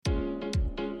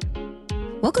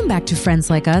Welcome back to Friends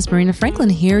Like Us. Marina Franklin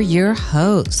here, your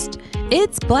host.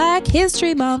 It's Black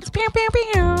History Month. Pew, pew,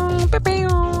 pew, pew, pew.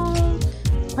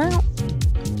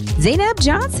 Zainab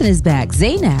Johnson is back.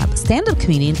 Zainab, stand-up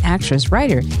comedian, actress,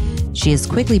 writer. She is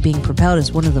quickly being propelled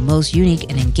as one of the most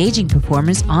unique and engaging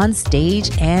performers on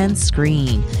stage and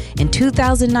screen. In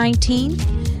 2019,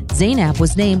 Zainab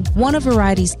was named one of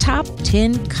Variety's top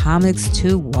 10 comics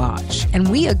to watch. And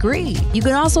we agree. You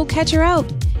can also catch her out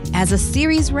as a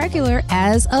series regular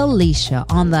as Alicia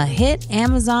on the hit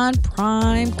Amazon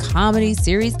Prime comedy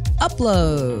series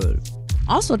Upload.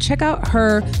 Also, check out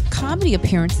her comedy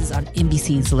appearances on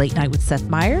NBC's Late Night with Seth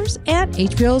Meyers and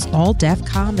HBO's All Deaf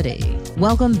Comedy.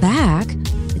 Welcome back.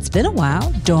 It's been a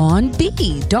while. Dawn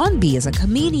B. Dawn B is a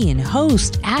comedian,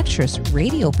 host, actress,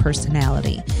 radio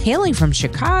personality. Hailing from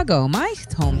Chicago, my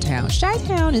hometown,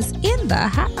 Chi-Town is in the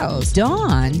house.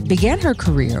 Dawn began her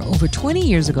career over 20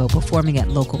 years ago performing at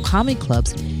local comedy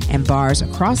clubs and bars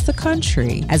across the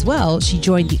country. As well, she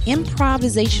joined the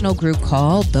improvisational group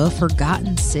called The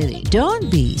Forgotten City.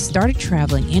 Dawn B started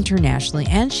traveling internationally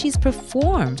and she's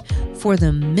performed for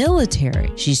the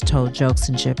military. She's told jokes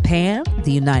in Japan,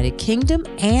 the United Kingdom,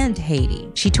 and Haiti.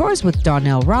 She tours with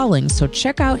Donnell Rawlings, so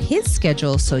check out his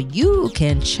schedule so you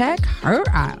can check her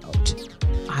out.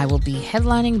 I will be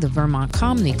headlining the Vermont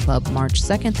Comedy Club March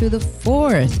 2nd through the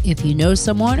 4th. If you know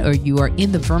someone or you are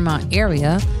in the Vermont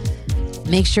area,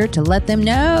 make sure to let them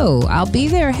know. I'll be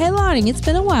there headlining. It's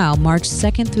been a while. March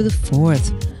 2nd through the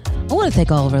 4th. I want to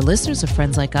thank all of our listeners of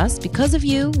Friends Like Us. Because of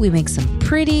you, we make some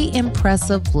pretty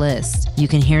impressive lists. You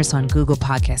can hear us on Google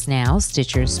Podcasts now,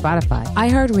 Stitcher, Spotify,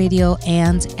 iHeartRadio,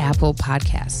 and Apple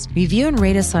Podcasts. Review and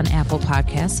rate us on Apple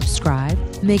Podcasts. Subscribe.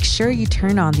 Make sure you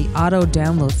turn on the auto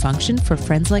download function for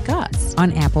Friends Like Us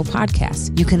on Apple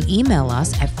Podcasts. You can email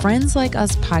us at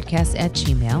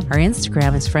friendslikeUspodcast@gmail.com. Our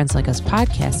Instagram is Friends Like Us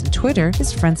Podcast, and Twitter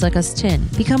is Friends Like Us 10.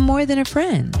 Become more than a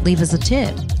friend. Leave us a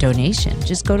tip, donation.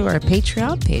 Just go to our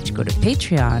Patreon page. Go to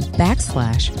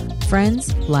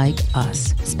Patreon.com/Friends Like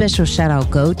Us. Special shout out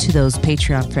go to those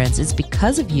Patreon friends. It's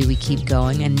because of you we keep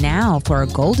going. And now for our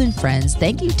golden friends,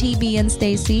 thank you TB and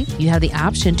Stacy. You have the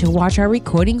option to watch our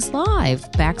recordings live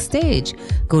backstage.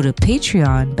 Go to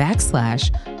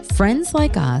Patreon.com/Friends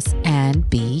Like Us and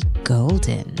be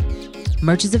golden.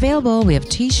 Merch is available. We have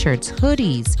t-shirts,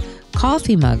 hoodies,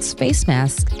 coffee mugs, face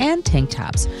masks, and tank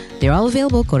tops. They're all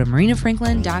available. Go to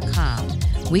marinafranklin.com.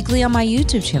 Weekly on my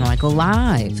YouTube channel, I go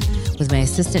live with my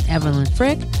assistant Evelyn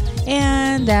Frick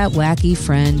and that wacky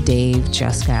friend Dave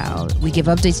Juskow. We give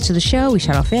updates to the show, we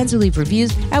shout out fans who leave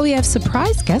reviews, and we have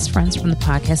surprise guest friends from the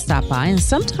podcast stop by, and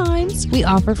sometimes we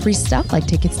offer free stuff like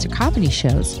tickets to comedy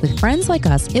shows. With Friends Like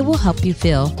Us, it will help you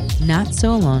feel not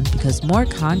so alone because more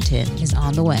content is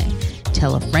on the way.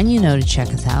 Tell a friend you know to check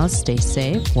us out. Stay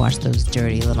safe. Wash those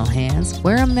dirty little hands.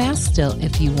 Wear a mask still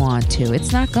if you want to.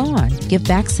 It's not gone. Get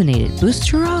vaccinated.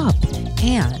 Booster up.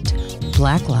 And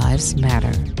Black Lives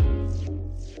Matter.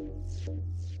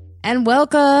 And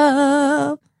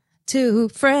welcome to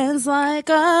Friends Like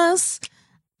Us.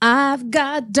 I've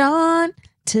got Dawn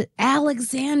to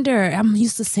Alexander. I'm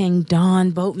used to saying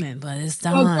Dawn Boatman, but it's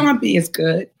Dawn. Oh, Dawn B is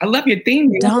good. I love your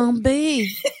theme. Dawn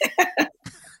B.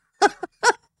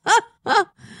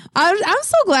 I'm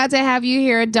so glad to have you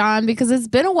here, Dawn, because it's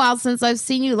been a while since I've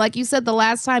seen you. Like you said, the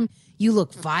last time you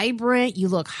look vibrant, you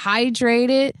look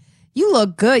hydrated, you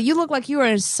look good. You look like you are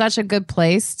in such a good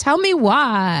place. Tell me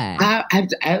why. I'm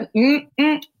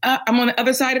on the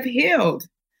other side of healed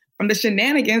from the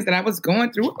shenanigans that I was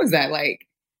going through. What was that, like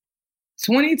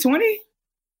 2020?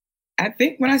 I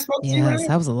think when I spoke to you. Yes,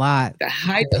 that was a lot. The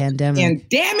height of the pandemic. And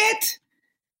damn it.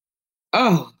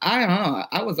 Oh, I don't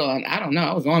know.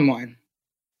 I was on one.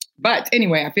 But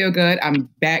anyway, I feel good. I'm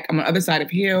back. I'm on the other side of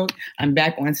healed. I'm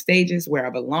back on stages where I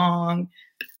belong.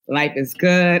 Life is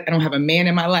good. I don't have a man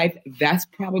in my life. That's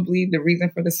probably the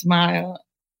reason for the smile.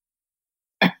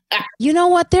 You know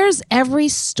what? There's every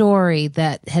story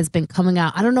that has been coming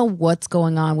out. I don't know what's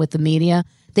going on with the media.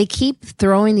 They keep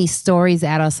throwing these stories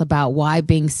at us about why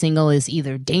being single is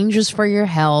either dangerous for your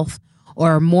health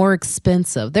or more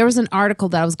expensive. There was an article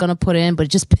that I was going to put in, but it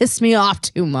just pissed me off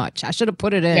too much. I should have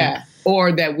put it in. Yeah.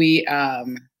 Or that we,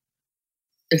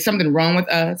 there's something wrong with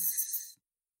us.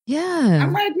 Yeah.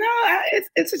 I'm like, no,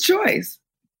 it's a choice.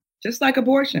 Just like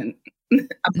abortion.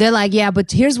 They're like, yeah,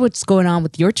 but here's what's going on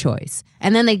with your choice.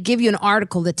 And then they give you an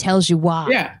article that tells you why.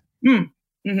 Yeah.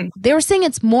 Mm-hmm. They were saying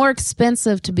it's more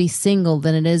expensive to be single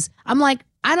than it is. I'm like,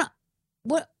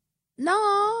 what?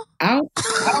 No. I'll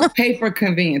pay for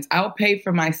convenience. I'll pay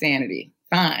for my sanity.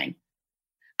 Fine.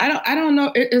 I don't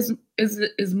know. It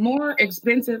is more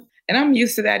expensive, and I'm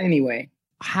used to that anyway.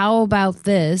 How about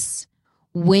this?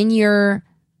 When you're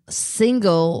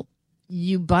single,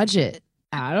 you budget.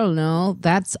 I don't know.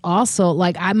 That's also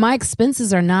like my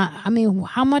expenses are not. I mean,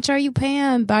 how much are you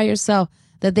paying by yourself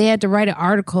that they had to write an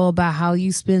article about how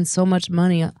you spend so much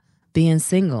money being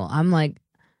single? I'm like,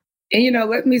 and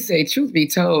let me say, truth be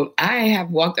told, I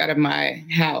have walked out of my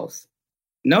house,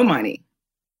 no money,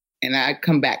 and I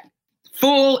come back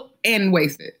full and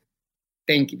wasted.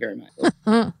 Thank you very much.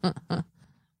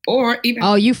 Or even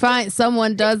you find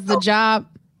someone does the job.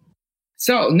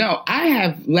 So no, I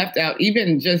have left out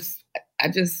I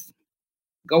just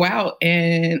go out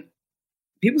and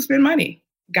people spend money.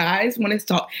 Guys, when it's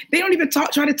talk, they don't even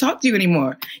try to talk to you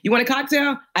anymore. You want a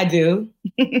cocktail? I do.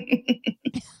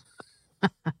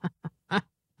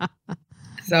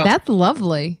 So that's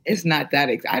lovely. It's not that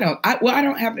I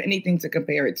don't have anything to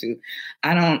compare it to.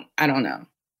 I don't know.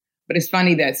 But it's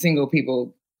funny that single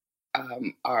people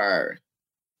are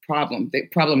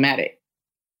problematic.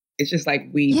 It's just like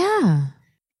yeah.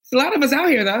 It's a lot of us out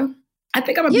here though. I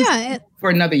think I'm gonna be for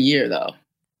another year though.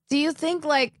 Do you think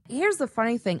here's the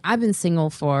funny thing. I've been single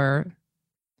for,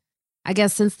 I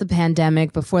guess, since the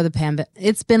pandemic, before the pandemic.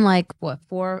 It's been what,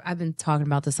 4? I've been talking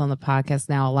about this on the podcast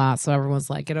now a lot. So everyone's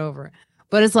like, get over it.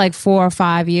 But it's 4 or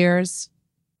 5 years.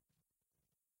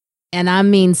 And I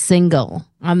mean single.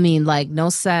 I mean no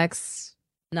sex,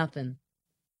 nothing.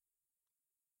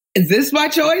 Is this my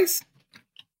choice?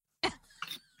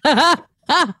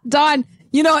 Dawn,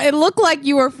 it looked like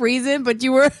you were freezing, but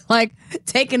you were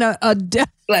taking a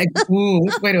ooh,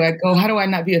 which way do I go? How do I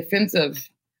not be offensive?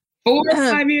 4 or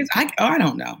 5 years? I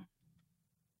don't know.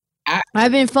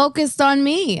 I've been focused on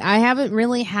me. I haven't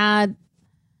really had.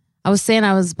 I was saying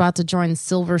I was about to join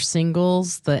Silver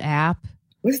Singles, the app.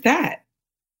 What's that?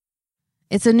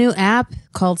 It's a new app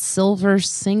called Silver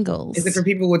Singles. Is it for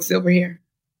people with silver hair?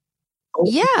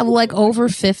 Yeah, over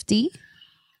 50. Over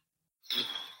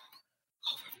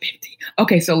 50.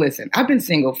 Okay, so listen, I've been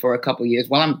single for a couple years.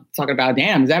 While I'm talking about,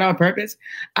 damn, is that on purpose?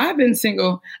 I've been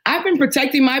single. I've been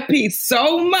protecting my peace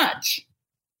so much.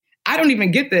 I don't even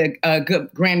get the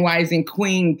good Grand Rising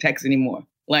Queen text anymore.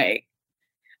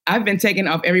 I've been taking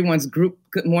off everyone's group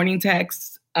good morning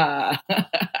texts.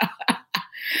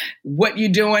 What you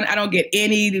doing? I don't get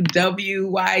any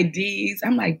WYDs.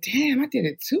 I'm like, damn, I did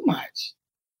it too much.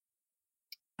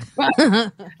 But,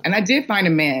 and I did find a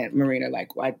man, Marina.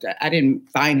 I didn't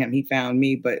find him. He found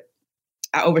me, but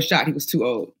I overshot. He was too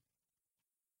old.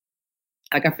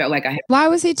 I felt like I had. Why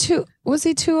was he too? Was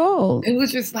he too old? It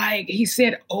was just he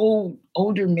said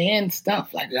older man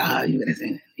stuff.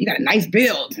 You got a nice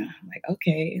build. I'm like,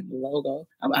 okay, logo.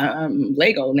 I'm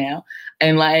Lego now,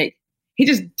 and he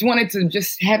just wanted to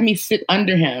just have me sit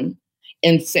under him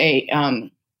and say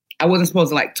I wasn't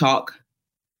supposed to talk.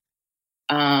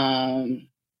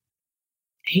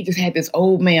 He just had this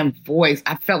old man voice.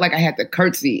 I felt like I had to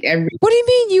curtsy every. What do you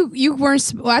mean you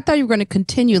weren't? Well, I thought you were going to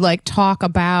continue talk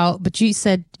about, but you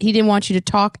said he didn't want you to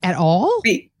talk at all.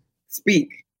 Speak.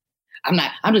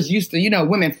 I'm just used to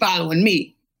women following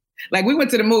me. We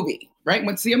went to the movie, right?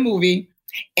 Went to see a movie,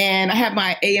 and I have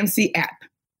my AMC app,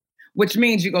 which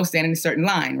means you go stand in a certain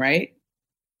line, right?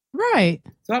 Right.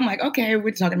 So I'm like, okay,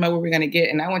 we're talking about what we're gonna get,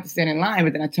 and I went to stand in line,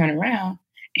 but then I turned around,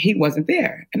 he wasn't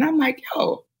there, and I'm like,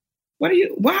 yo.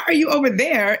 Why are you over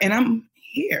there and I'm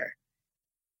here?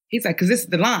 He's like, because this is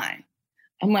the line.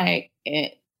 I'm like,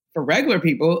 for regular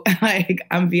people,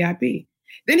 I'm VIP.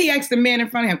 Then he asked the man in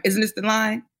front of him, isn't this the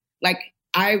line?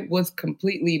 I was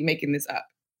completely making this up.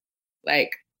 I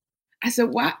said,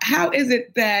 why? How is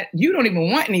it that you don't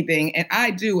even want anything and I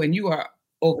do and you are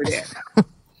over there?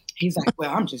 He's like,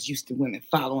 well, I'm just used to women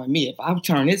following me. If I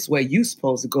turn this way, you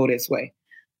supposed to go this way.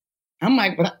 I'm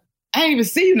like, but I didn't even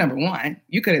see you, number one.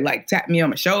 You could have tapped me on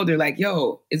my shoulder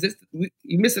yo, is this,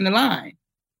 you missing the line?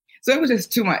 So it was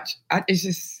just too much.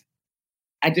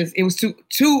 It was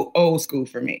too old school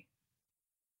for me.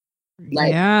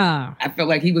 Yeah. I felt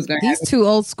like he was going to He's too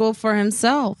old school for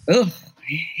himself. Ugh.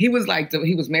 He was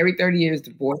he was married 30 years,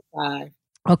 divorced 5.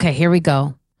 Okay, here we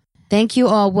go. Thank you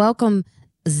all. Welcome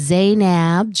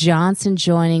Zainab Johnson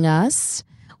joining us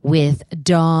with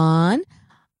Dawn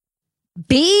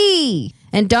B.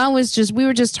 And Dawn we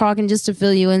were just talking just to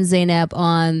fill you in, Zainab,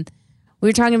 we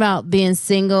were talking about being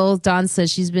single. Dawn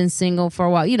says she's been single for a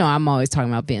while. I'm always talking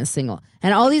about being single.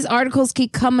 And all these articles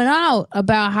keep coming out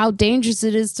about how dangerous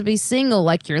it is to be single.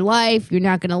 Your life, you're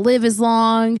not going to live as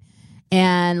long.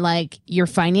 And your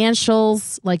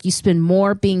financials, you spend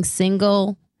more being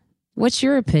single. What's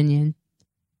your opinion,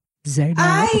 Zainab?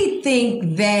 I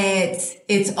think that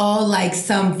it's all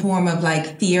some form of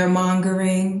fear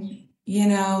mongering,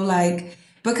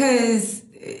 because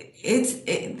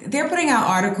they're putting out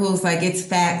articles like it's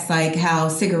facts, like how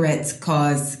cigarettes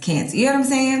cause cancer. You know what I'm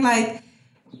saying? Like,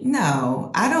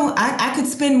 no, I don't. I could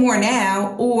spend more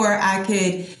now, or I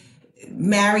could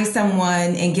marry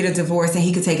someone and get a divorce and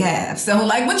he could take half. So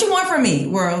like, what you want from me,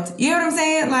 world? You know what I'm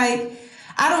saying? Like,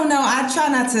 I don't know. I try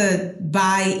not to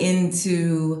buy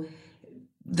into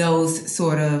those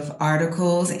sort of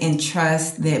articles and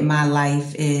trust that my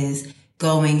life is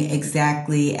going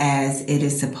exactly as it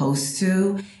is supposed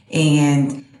to.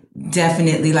 And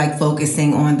definitely like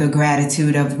focusing on the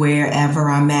gratitude of wherever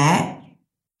I'm at,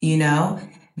 you know,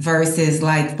 versus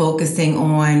like focusing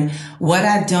on what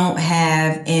I don't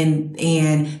have and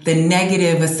the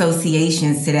negative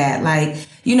associations to that. Like,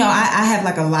 you know, I have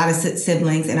like a lot of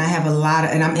siblings, and I have a lot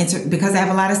of, and because I have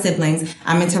a lot of siblings,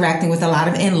 I'm interacting with a lot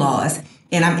of in-laws,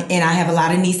 and I have a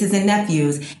lot of nieces and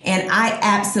nephews, and I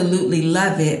absolutely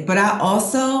love it. But I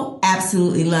also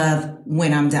absolutely love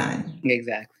when I'm done.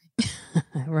 Exactly.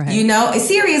 Right. You know,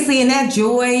 seriously, and that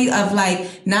joy of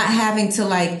like not having to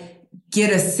like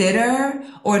get a sitter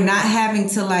or not having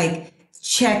to like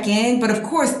check in. But of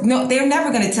course, no, they're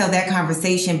never going to tell that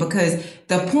conversation, because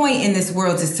the point in this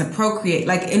world is to procreate.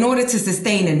 Like, in order to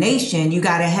sustain a nation, you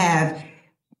got to have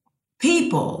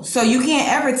people. So you can't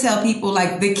ever tell people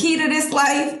like the key to this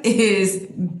life is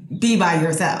be by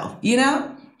yourself, you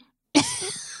know?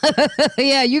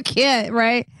 Yeah, you can't,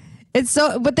 right? It's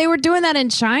so, but they were doing that in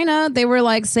China. They were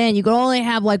like saying you could only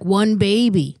have like one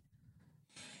baby.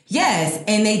 Yes,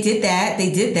 and they did that.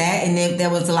 And there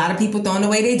was a lot of people throwing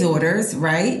away their daughters,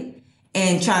 right?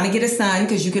 And trying to get a son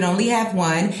because you could only have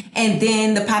one. And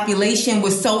then the population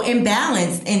was so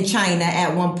imbalanced in China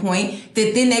at one point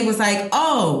that then they was like,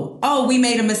 oh, we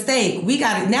made a mistake. We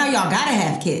got it. Now y'all got to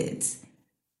have kids.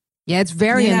 Yeah, it's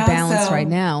very imbalanced right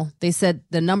now. They said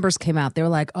the numbers came out. They were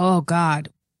like, oh, God,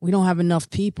 we don't have enough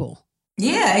people.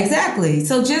 Yeah, exactly.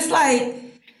 So just like...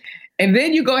 And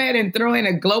then you go ahead and throw in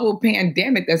a global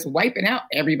pandemic that's wiping out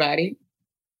everybody.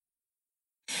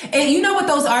 And you know what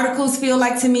those articles feel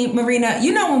like to me, Marina?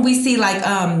 You know, when we see like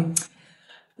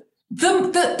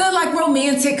the like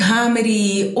romantic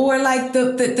comedy, or like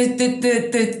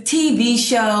the TV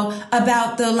show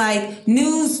about the like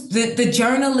news, the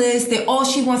journalist that all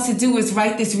she wants to do is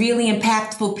write this really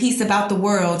impactful piece about the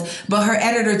world, but her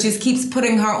editor just keeps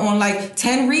putting her on like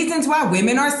 10 reasons why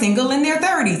women are single in their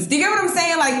 30s. Do you get what I'm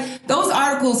saying? Like, those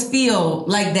articles feel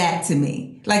like that to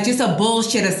me, like just a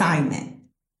bullshit assignment.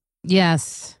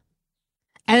 Yes.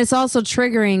 And it's also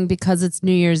triggering because it's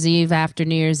New Year's Eve after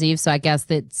New Year's Eve. So I guess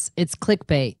it's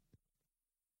clickbait.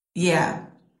 Yeah.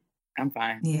 I'm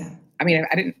fine. Yeah. I mean,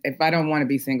 if I don't want to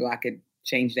be single, I could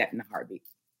change that in a heartbeat.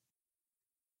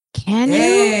 Can you?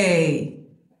 Hey.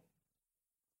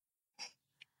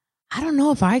 I don't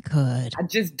know if I could. I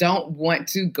just don't want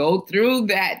to go through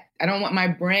that. I don't want my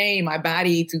brain, my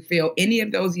body to feel any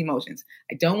of those emotions.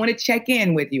 I don't want to check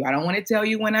in with you. I don't want to tell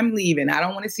you when I'm leaving. I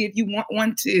don't want to see if you want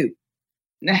one too.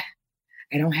 Nah,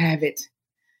 I don't have it.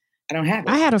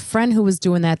 I had a friend who was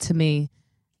doing that to me,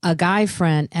 a guy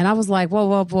friend. And I was like,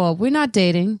 whoa, we're not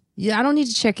dating. Yeah, I don't need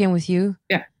to check in with you.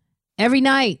 Yeah. Every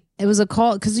night it was a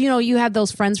call. Because, you know, you had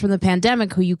those friends from the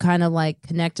pandemic who you kind of like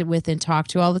connected with and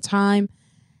talked to all the time.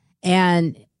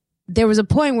 And there was a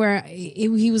point where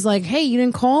he was like, hey, you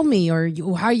didn't call me, or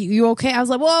how you okay? I was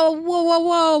like,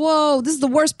 whoa. This is the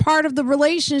worst part of the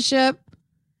relationship.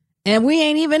 And we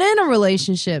ain't even in a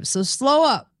relationship. So slow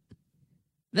up.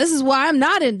 This is why I'm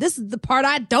not in. This is the part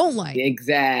I don't like.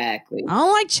 Exactly. I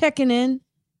don't like checking in.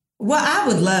 Well, I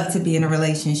would love to be in a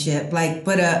relationship, like,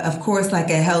 but of course, like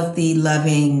a healthy,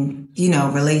 loving, you know,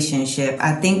 relationship.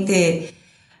 I think that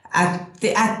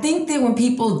when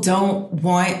people don't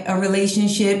want a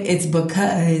relationship, it's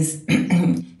because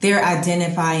they're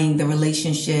identifying the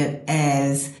relationship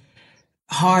as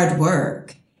hard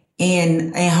work.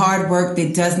 And hard work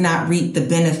that does not reap the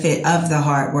benefit of the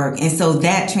hard work. And so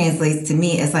that translates to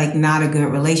me as like not a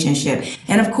good relationship.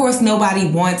 And of course, nobody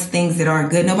wants things that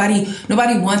aren't good.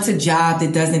 Nobody wants a job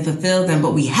that doesn't fulfill them,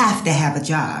 but we have to have a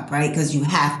job, right? Because you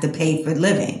have to pay for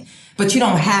living, but you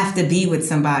don't have to be with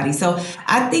somebody. So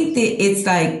I think that it's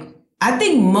like, I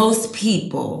think most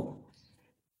people,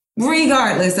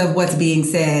 regardless of what's being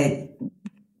said,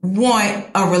 want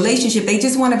a relationship. They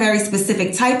just want a very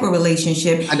specific type of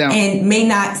relationship. I don't. And may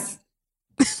not.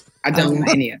 I don't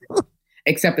want any of it,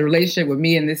 except the relationship with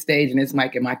me in this stage and this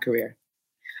mic in my career.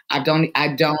 I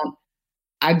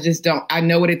just don't. I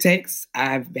know what it takes.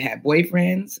 I've had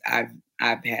boyfriends. I've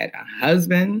had a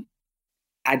husband.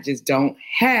 I just don't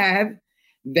have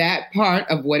that part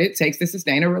of what it takes to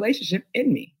sustain a relationship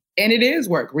in me. And it is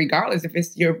work, regardless if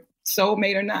it's your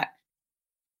soulmate or not.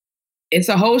 it's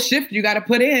a whole shift you got to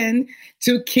put in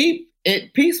to keep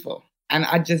it peaceful. And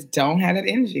I just don't have that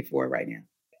energy for it right now.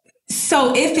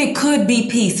 So if it could be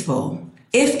peaceful,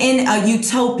 if in a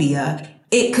utopia,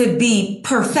 it could be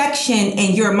perfection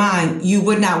in your mind, you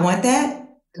would not want that?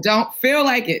 Don't feel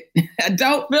like it. I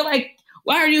don't feel like,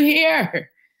 why are you here?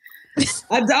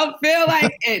 I don't feel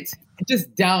like it. I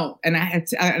just don't. And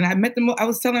I met them. I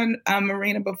was telling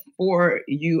Marina before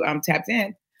you tapped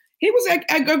in, he was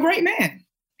a great man.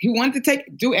 He wanted to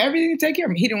do everything to take care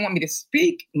of me. He didn't want me to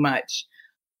speak much,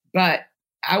 but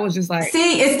I was just like,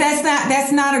 see,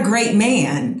 that's not a great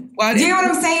man. Well, do you know what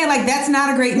I'm saying? Like, that's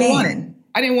not a great man.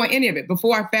 I didn't want any of it.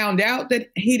 Before I found out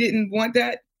that he didn't want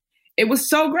that, it was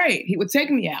so great. He would take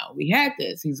me out. We had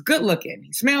this. He's good looking.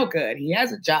 He smelled good. He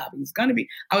has a job. I was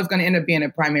going to end up being a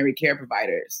primary care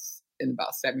provider in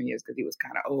about 7 years because he was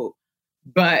kind of old.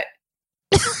 But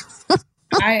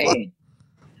I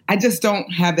just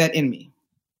don't have that in me.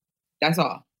 That's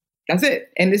all. That's it.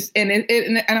 And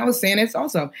I was saying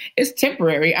it's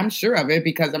temporary. I'm sure of it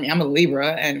because I'm a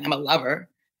Libra and I'm a lover,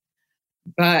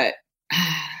 but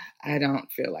I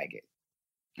don't feel like it.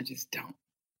 I just don't.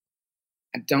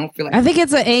 I don't feel like I think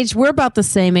it's an age. We're about the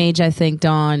same age, I think,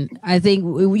 Dawn. I think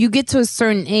you get to a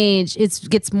certain age, it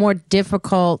gets more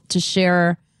difficult to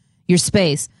share your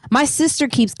space. My sister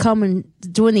keeps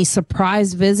doing these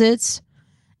surprise visits,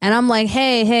 and I'm like,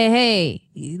 hey,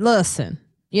 listen,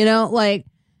 like,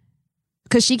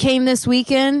 because she came this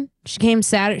weekend. She came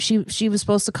Saturday. She was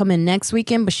supposed to come in next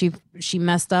weekend, but she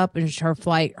messed up, and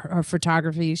her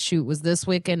photography shoot was this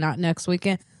weekend, not next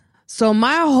weekend. So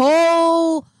my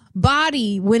whole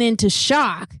body went into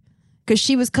shock because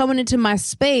she was coming into my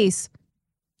space,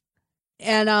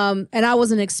 and I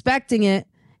wasn't expecting it.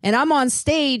 And I'm on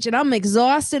stage and I'm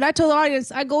exhausted. I told the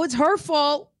audience, it's her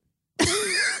fault.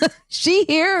 She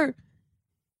here.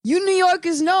 You New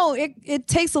Yorkers know it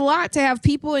takes a lot to have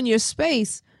people in your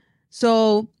space.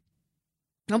 So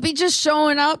don't be just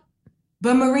showing up.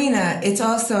 But Marina, it's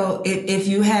also, if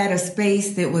you had a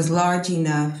space that was large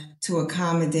enough to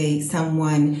accommodate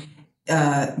someone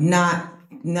not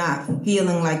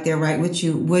feeling like they're right with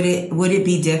you, would it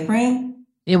be different?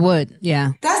 It would,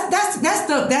 yeah. That's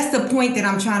the point that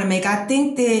I'm trying to make. I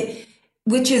think that,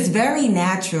 which is very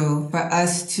natural for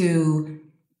us to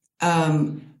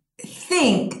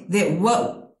think that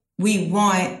what we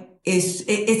want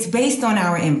it's based on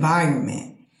our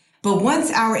environment. But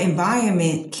once our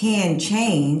environment can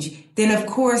change, then of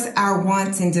course our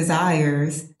wants and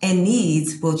desires and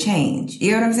needs will change.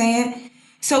 You know what I'm saying?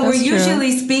 So we're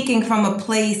usually speaking from a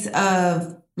place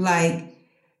of like,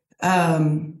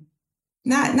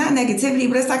 not negativity,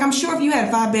 but it's like, I'm sure if you had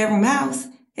a 5-bedroom house,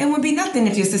 it wouldn't be nothing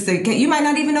if your sister, you might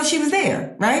not even know she was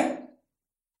there, right?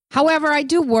 However, I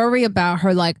do worry about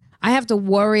her. Like, I have to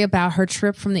worry about her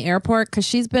trip from the airport because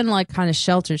she's been like kind of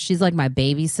sheltered. She's like my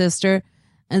baby sister.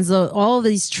 And so all of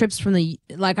these trips from the,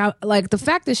 like the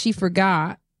fact that she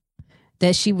forgot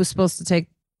that she was supposed to take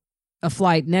a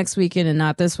flight next weekend and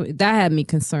not this week, that had me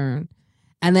concerned.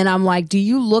 And then I'm like, do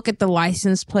you look at the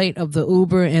license plate of the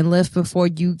Uber and Lyft before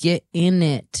you get in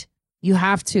it? You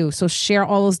have to. So share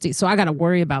all those. So I got to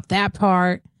worry about that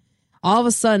part. All of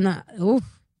a sudden, oof.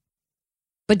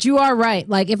 But you are right.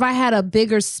 Like if I had a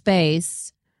bigger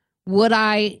space, would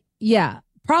I? Yeah,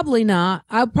 probably not.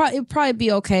 It'd probably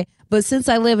be okay. But since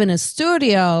I live in a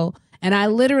studio and I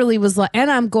literally was like, and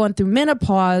I'm going through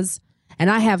menopause and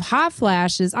I have hot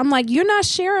flashes, I'm like, you're not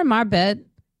sharing my bed.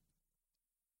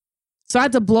 So I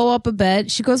had to blow up a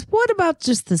bed. She goes, what about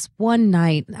just this one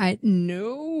night?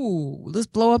 No, let's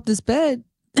blow up this bed.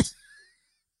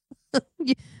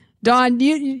 Dawn, do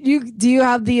you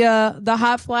have the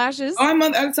hot flashes? Oh, I'm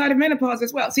on the other side of menopause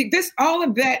as well. See, all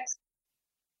of that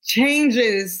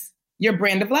changes your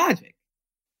brand of logic.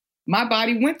 My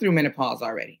body went through menopause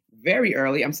already, very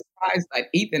early. I'm surprised like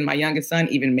Ethan, my youngest son,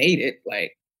 even made it.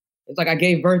 Like it's like I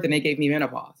gave birth and they gave me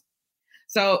menopause.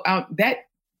 So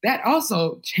that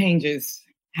also changes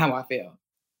how I feel.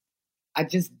 I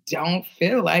just don't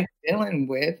feel like dealing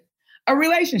with a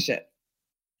relationship.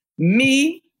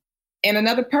 Me and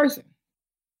another person.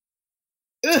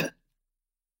 Ugh.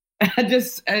 I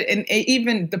just, and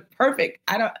even the perfect,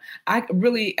 I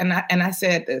really, and I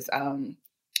said this,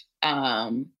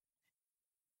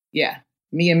 yeah,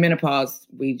 me and menopause,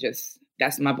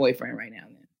 that's my boyfriend right now.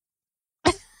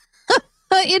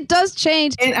 It does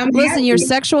change. And listen, your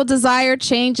sexual desire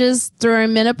changes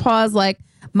during menopause. Like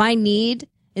my need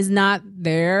is not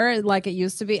there like it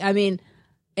used to be. I mean,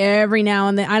 every now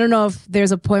and then, I don't know if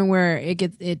there's a point where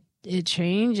it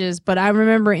changes, but I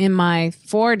remember in my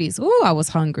 40s, I was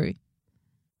hungry.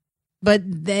 But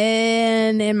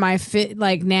then in my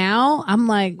like now, I'm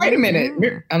like, wait a minute.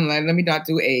 I'm like, let me not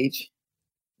do age.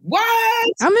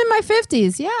 What? I'm in my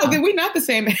 50s. Yeah. Oh, then we're not the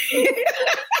same.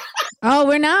 Oh,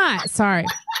 we're not. Sorry.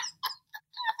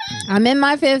 I'm in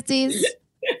my 50s.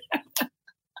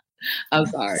 I'm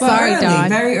sorry. Sorry, Dawn.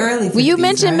 Very early. 50s, well, you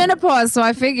mentioned menopause, so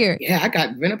I figured. Yeah, I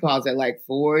got menopause at like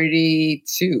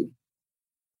 42.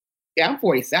 Yeah, I'm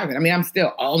 47. I mean, I'm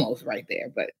still almost right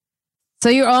there, but. So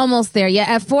you're almost there. Yeah,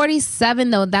 at 47,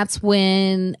 though, that's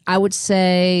when I would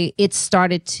say it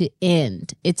started to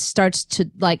end. It starts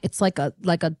to it's like a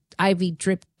IV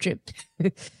drip.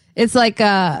 It's like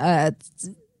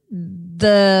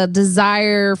the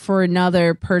desire for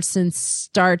another person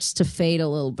starts to fade a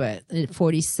little bit at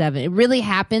 47. It really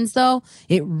happens, though.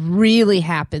 It really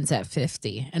happens at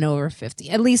 50 and over 50,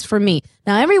 at least for me.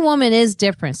 Now, every woman is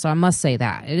different, so I must say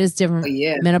that. It is different,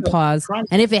 menopause.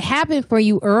 And if it happened for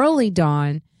you early,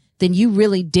 Dawn, then you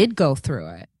really did go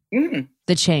through it,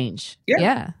 the change.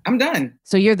 Yeah. I'm done.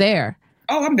 So you're there.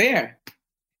 Oh, I'm there.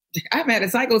 I haven't had a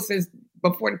cycle since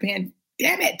before the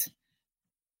pandemic.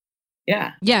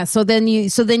 Yeah. Yeah. So then you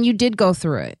did go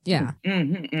through it. Yeah.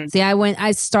 See,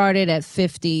 I started at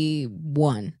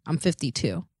 51. I'm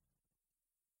 52.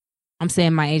 I'm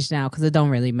saying my age now because it don't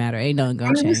really matter. Ain't nothing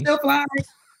gonna change. You still fly.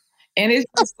 And it's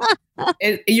just,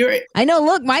 I know,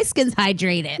 look, my skin's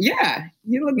hydrated. Yeah.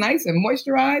 You look nice and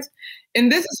moisturized.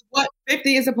 And this is what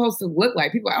 50 is supposed to look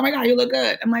like. People are, oh my God, you look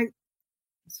good. I'm like,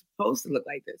 it's supposed to look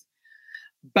like this.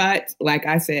 But like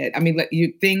I said, I mean,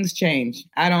 things change.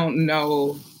 I don't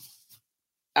know.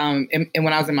 And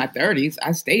when I was in my 30s,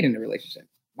 I stayed in the relationship.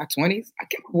 My 20s, I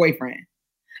kept a boyfriend.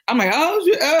 I'm like,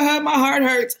 my heart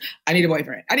hurts. I need a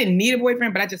boyfriend. I didn't need a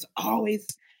boyfriend, but I just always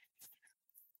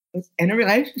was in a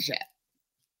relationship.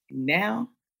 Now,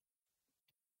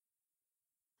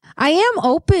 I am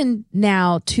open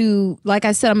now to, like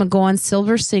I said, I'm going to go on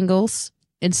Silver Singles.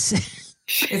 Is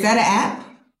that an app?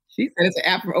 She said it's an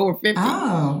app for over 50.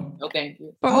 Oh. No, thank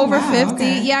you. For over 50.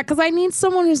 Okay. Yeah, because I need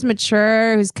someone who's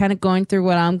mature, who's kind of going through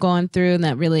what I'm going through and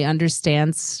that really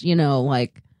understands,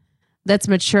 that's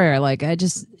mature. Like, I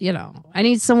just, I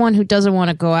need someone who doesn't want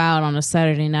to go out on a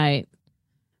Saturday night.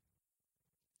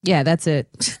 Yeah, that's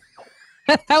it.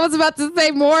 I was about to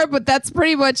say more, but that's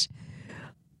pretty much.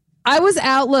 I was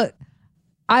out. Look,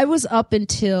 I was up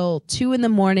until 2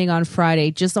 a.m. on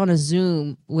Friday, just on a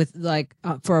Zoom with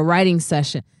for a writing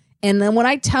session. And then when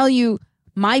I tell you,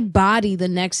 my body the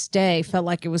next day felt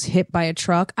like it was hit by a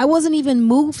truck. I wasn't even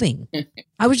moving.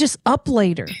 I was just up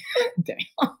later.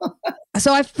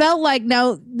 So I felt like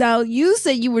now you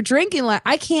said you were drinking. Like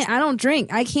I don't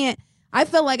drink. I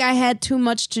felt like I had too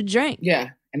much to drink. Yeah.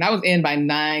 And I was in by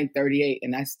 9:38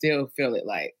 and I still feel it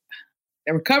like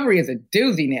the recovery is a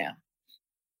doozy now.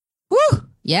 Woo!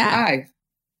 Yeah. Nice.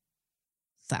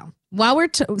 So while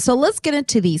so let's get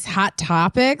into these hot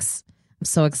topics. I'm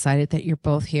so excited that you're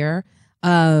both here.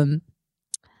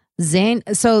 Zane,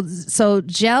 so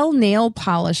gel nail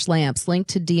polish lamps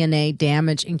linked to DNA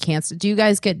damage and cancer. Do you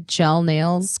guys get gel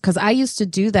nails? Because I used to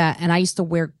do that and I used to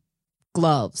wear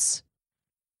gloves.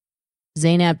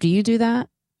 Zainab, do you do that?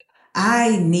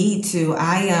 I need to.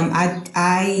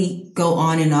 I go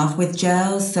on and off with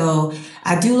gels. So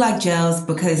I do like gels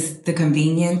because the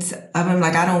convenience of them.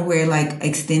 Like I don't wear like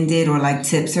extended or like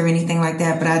tips or anything like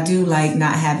that, but I do like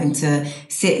not having to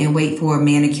sit and wait for a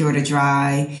manicure to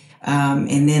dry.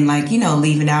 And then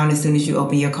leave it out as soon as you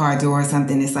open your car door or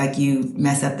something, it's like you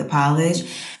mess up the polish.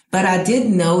 But I did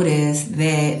notice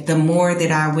that the more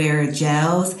that I wear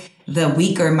gels, the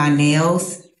weaker my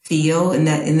nails feel and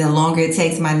the longer it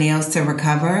takes my nails to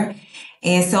recover.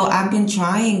 And so I've been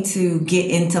trying to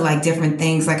get into like different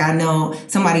things. Like I know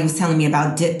somebody was telling me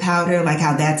about dip powder, like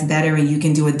how that's better and you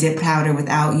can do a dip powder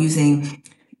without using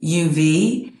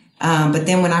UV. But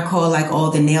then when I call like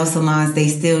all the nail salons, they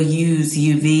still use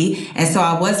UV. And so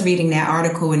I was reading that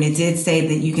article and it did say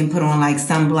that you can put on like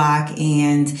sunblock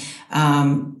and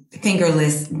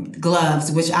fingerless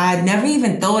gloves, which I had never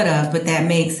even thought of, but that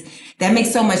makes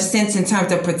so much sense in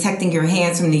terms of protecting your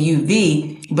hands from the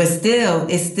UV. But still,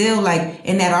 it's still like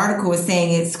in that article it's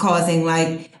saying it's causing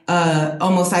like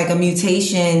almost like a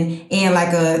mutation and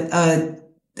like a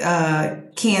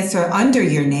cancer under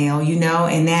your nail,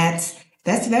 and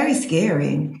that's very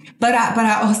scary. But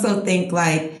I also think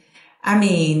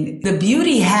the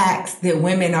beauty hacks that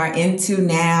women are into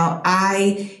now,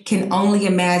 I can only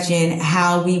imagine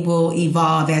how we will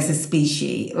evolve as a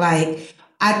species. Like,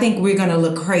 I think we're going to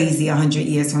look crazy 100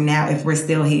 years from now if we're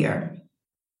still here.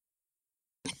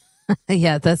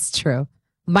 Yeah, that's true.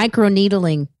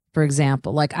 Microneedling, for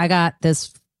example. Like I got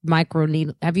this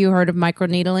microneedle. Have you heard of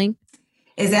microneedling?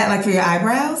 Is that like for your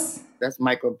eyebrows? That's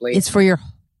microblade. It's for your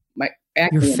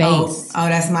acne. face. Oh,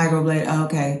 that's microblade.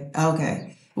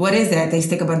 Okay. What is that? They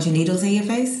stick a bunch of needles in your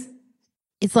face?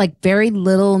 It's like very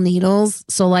little needles.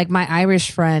 So like my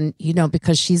Irish friend,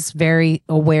 because she's very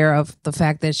aware of the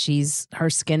fact that her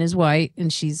skin is white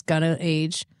and she's gonna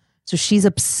age. So she's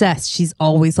obsessed. She's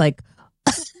always like,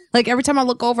 like every time I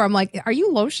look over, I'm like, are you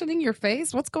lotioning your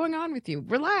face? What's going on with you?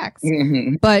 Relax.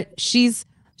 Mm-hmm. But she gets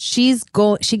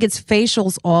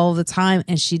facials all the time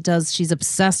and she's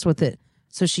obsessed with it.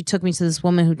 So she took me to this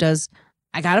woman who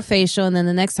I got a facial, and then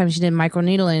the next time she did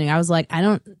microneedling, I was like,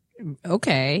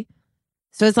 okay.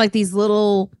 So it's like these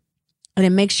little, and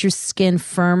it makes your skin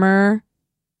firmer,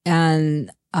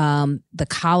 and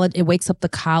it wakes up the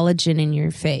collagen in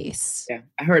your face. Yeah,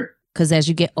 I heard. Because as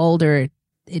you get older,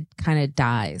 it kind of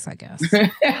dies, I guess.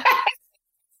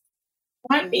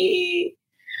 Funny.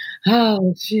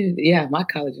 Oh, shit. Yeah, my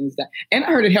collagen is dying. And I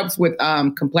heard it helps with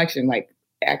complexion, like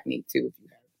acne, too.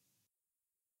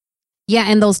 Yeah,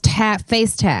 and those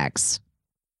face tags.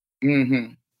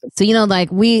 Mm-hmm. So, like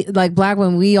Black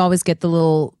women, we always get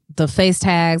the face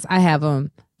tags. I have them,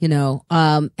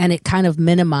 and it kind of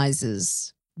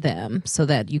minimizes them so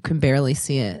that you can barely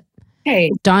see it.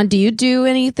 Hey, Dawn, do you do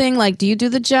anything? Like, do you do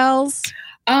the gels?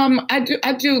 I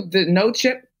do the no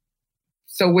chip.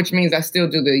 So, which means I still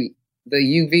do the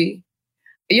UV.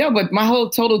 Yeah, but my whole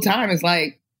total time is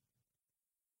like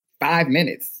 5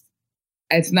 minutes.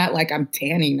 It's not like I'm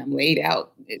tanning. I'm laid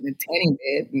out in the tanning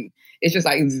bed. And it's just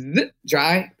like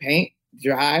dry, paint,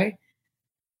 dry.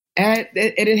 And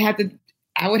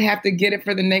I would have to get it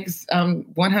for the next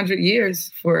 100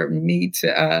 years for me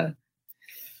to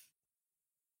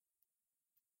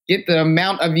get the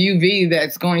amount of UV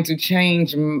that's going to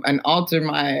change and alter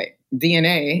my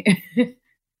DNA.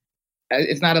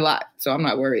 It's not a lot, so I'm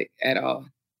not worried at all.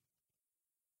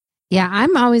 Yeah,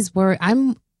 I'm always worried.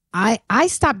 I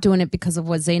stopped doing it because of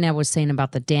what Zainab was saying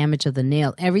about the damage of the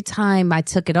nail. Every time I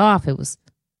took it off, it was,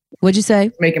 what'd you say?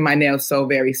 Making my nails so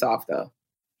very soft though.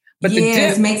 But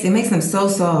it makes them so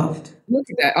soft. Look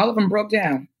at that. All of them broke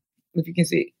down. If you can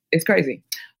see, it's crazy.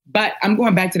 But I'm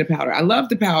going back to the powder. I love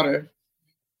the powder,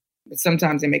 but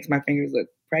sometimes it makes my fingers look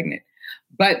pregnant.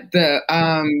 But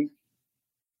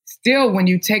still, when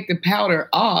you take the powder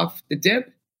off, the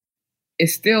dip,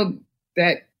 it's still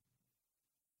that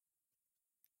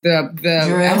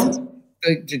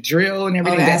the drill and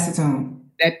everything. The acetone.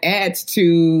 That adds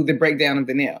to the breakdown of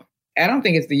the nail. I don't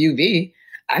think it's the UV.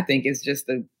 I think it's just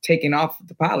the taking off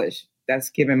the polish that's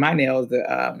giving my nails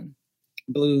the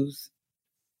blues.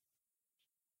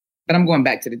 But I'm going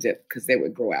back to the dip because they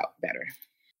would grow out better.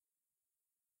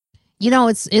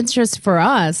 It's interest for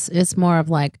us. It's more of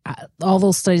like all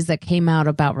those studies that came out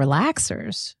about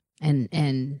relaxers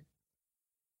and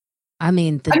I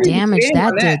mean the damage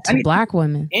that did to Black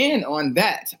women. And on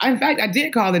that, in fact, I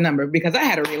did call the number because I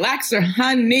had a relaxer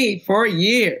honey for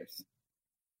years.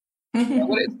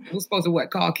 Who's supposed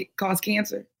to cause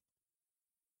cancer?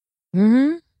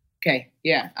 Mm-hmm. Okay,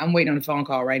 yeah, I'm waiting on a phone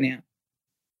call right now.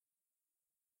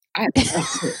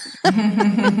 Just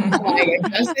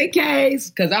in case,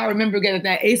 because I remember getting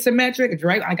that asymmetric.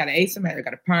 Right, I got an asymmetric,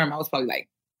 got a perm. I was probably like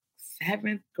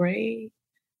 7th grade.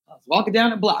 I was walking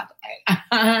down the block,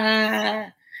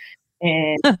 and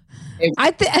but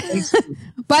I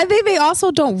think they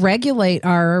also don't regulate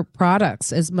our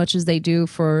products as much as they do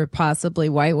for possibly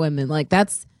white women. Like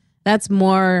that's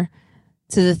more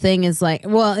to the thing is like,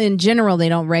 well, in general, they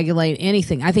don't regulate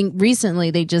anything. I think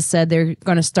recently they just said they're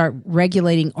going to start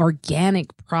regulating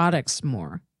organic products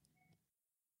more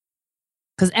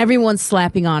because everyone's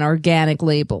slapping on organic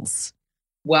labels.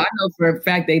 Well, I know for a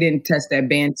fact they didn't test that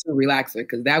Bantu relaxer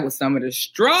because that was some of the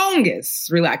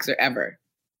strongest relaxer ever.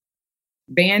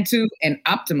 Bantu and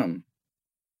Optimum.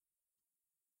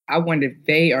 I wonder if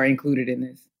they are included in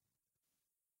this.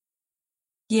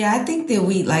 Yeah, I think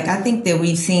that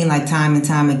we've seen like time and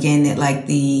time again that like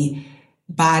the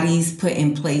bodies put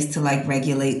in place to like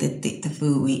regulate the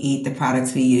food we eat, the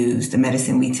products we use, the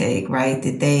medicine we take, right?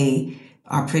 That they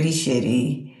are pretty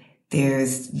shitty.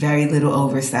 There's very little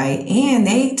oversight and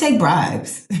they take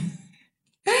bribes,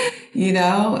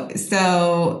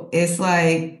 So it's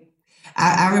like,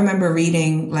 I remember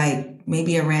reading like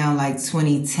maybe around like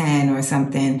 2010 or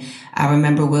something. I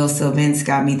remember Will Sylvince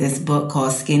got me this book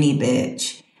called Skinny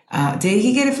Bitch. Did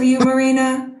he get it for you,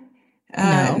 Marina?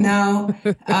 No.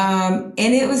 And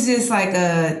it was just like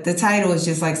the title was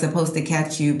just like supposed to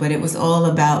catch you, but it was all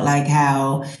about like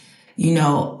how,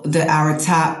 our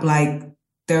top like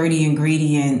 30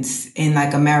 ingredients in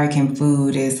like American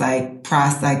food is like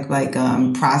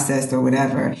processed or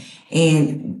whatever.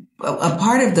 And a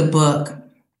part of the book,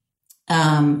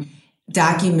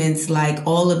 documents like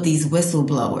all of these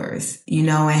whistleblowers, you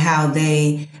know, and how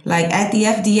they like at the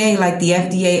FDA, like the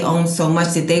FDA owns so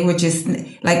much that they were just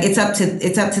like, it's up to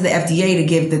the FDA to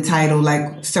give the title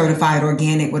like certified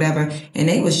organic, whatever. And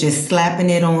they was just slapping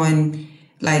it on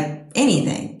like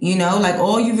anything, you know, like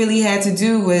all you really had to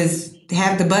do was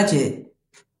have the budget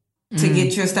to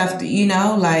get your stuff, you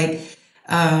know, like,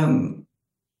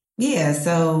 yeah.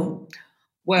 So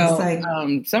Well, it's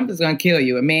like, something's gonna kill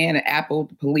you. A man, an apple,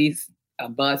 the police, a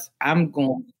bus. I'm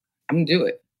gonna do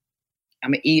it.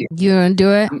 I'm gonna eat it. You gonna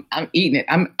do it? I'm eating it.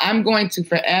 I'm going to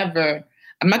forever.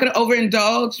 I'm not gonna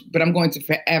overindulge, but I'm going to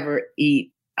forever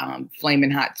eat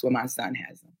flaming hots when my son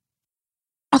has them.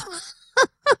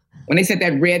 When they said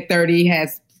that red 30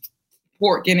 has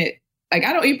pork in it, like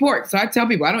I don't eat pork, so I tell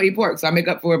people I don't eat pork, so I make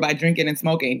up for it by drinking and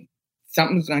smoking.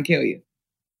 Something's gonna kill you.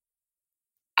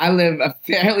 I live a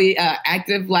fairly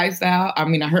active lifestyle. I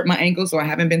mean, I hurt my ankle, so I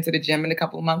haven't been to the gym in a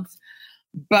couple of months,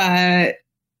 but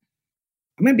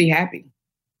I'm going to be happy.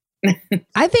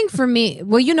 I think for me,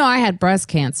 well, you know, I had breast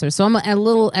cancer, so I'm a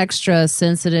little extra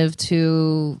sensitive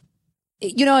to,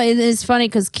 you know, it is funny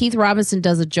because Keith Robinson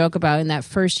does a joke about in that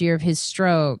first year of his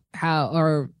stroke, how,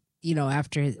 or, you know,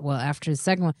 after his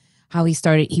second one, how he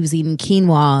was eating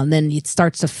quinoa and then it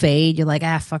starts to fade. You're like,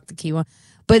 fuck the quinoa.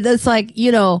 But it's like,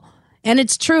 you know, and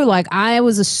it's true. Like I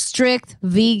was a strict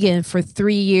vegan for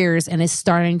 3 years and it's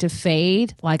starting to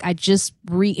fade. Like I just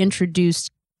reintroduced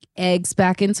eggs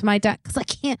back into my diet because I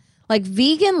can't, like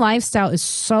vegan lifestyle is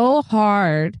so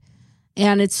hard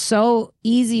and it's so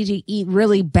easy to eat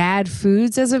really bad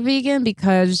foods as a vegan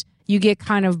because you get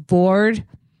kind of bored.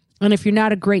 And if you're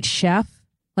not a great chef,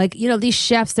 like, you know, these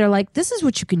chefs, they're like, this is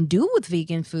what you can do with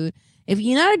vegan food. If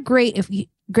you're not a great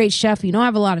chef, you don't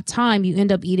have a lot of time, you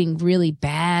end up eating really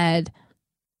bad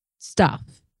stuff.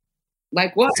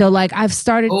 Like what? So like I've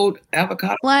started old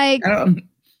avocado, like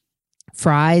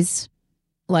fries,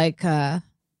 like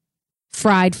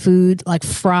fried food, like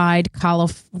fried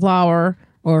cauliflower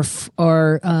or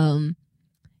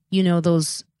you know,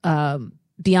 those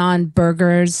Beyond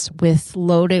Burgers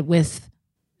loaded with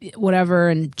whatever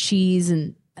and cheese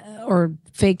and or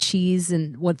fake cheese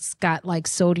and what's got like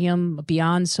sodium,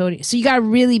 beyond sodium. So you got to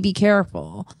really be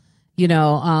careful, you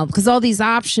know, because all these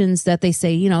options that they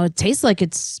say, you know, it tastes like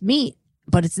it's meat,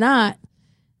 but it's not.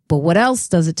 But what else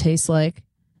does it taste like?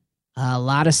 A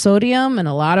lot of sodium and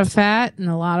a lot of fat and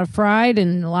a lot of fried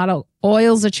and a lot of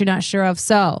oils that you're not sure of.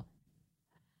 So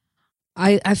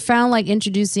I found like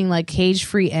introducing like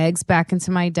cage-free eggs back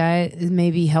into my diet is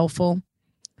maybe helpful.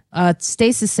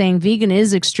 Stace is saying vegan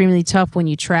is extremely tough when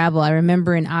you travel. I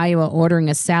remember in Iowa ordering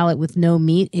a salad with no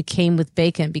meat. It came with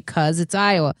bacon because it's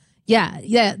Iowa.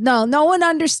 Yeah. No one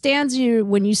understands you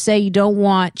when you say you don't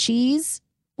want cheese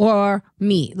or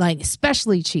meat, like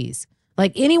especially cheese.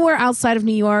 Like anywhere outside of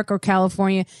New York or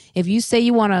California, if you say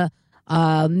you want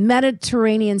a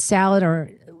Mediterranean salad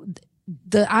or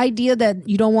the idea that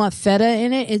you don't want feta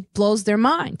in it, it blows their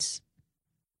minds.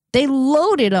 They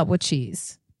load it up with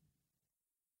cheese.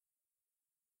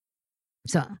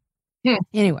 So,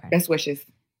 anyway. Best wishes.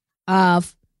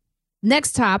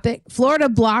 Next topic. Florida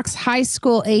blocks high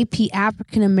school AP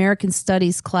African American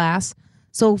Studies class.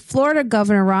 So, Florida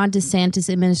Governor Ron DeSantis'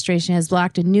 administration has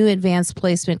blocked a new advanced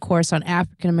placement course on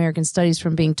African American Studies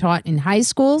from being taught in high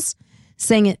schools,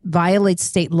 saying it violates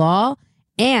state law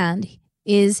and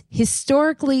is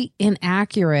historically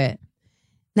inaccurate.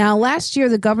 Now, last year,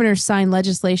 the governor signed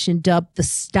legislation dubbed the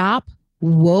Stop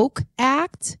Woke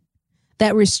Act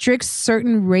that restricts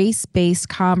certain race-based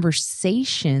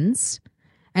conversations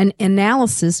and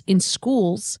analysis in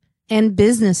schools and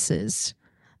businesses.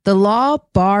 The law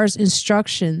bars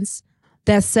instructions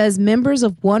that says members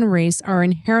of one race are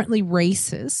inherently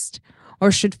racist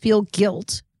or should feel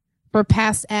guilt for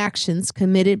past actions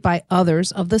committed by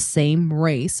others of the same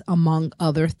race, among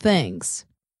other things.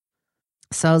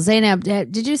 So, Zainab,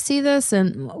 did you see this?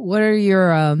 And what are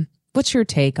your what's your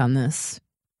take on this?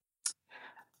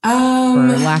 For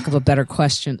lack of a better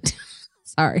question.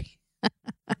 Sorry.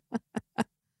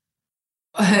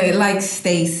 Like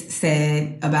Stace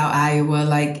said about Iowa,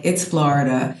 like it's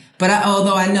Florida. But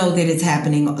although I know that it's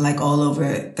happening like all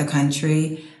over the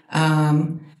country, I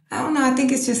don't know. I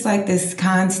think it's just like this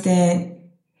constant,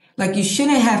 like you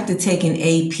shouldn't have to take an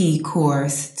AP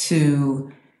course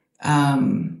to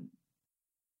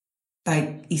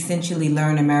like essentially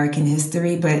learn American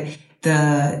history. But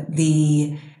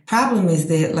the problem is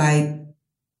that like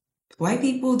white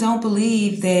people don't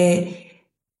believe that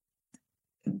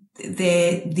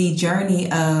the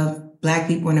journey of Black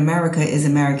people in America is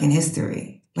American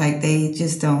history. Like they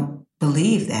just don't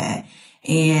believe that.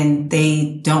 and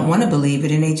they don't want to believe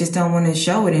it and they just don't want to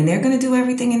show it. And they're going to do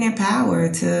everything in their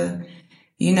power to,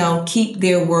 keep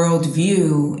their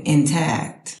worldview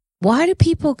intact. Why do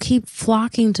people keep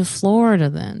flocking to Florida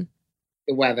then?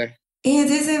 The weather.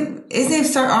 And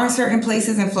aren't certain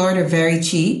places in Florida very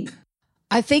cheap?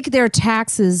 I think their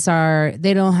taxes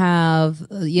they don't have,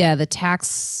 the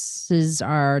taxes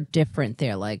are different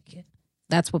there. Like,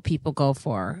 that's what people go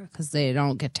for because they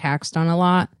don't get taxed on a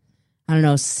lot. I don't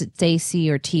know,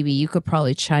 Stacy or TV, you could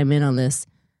probably chime in on this.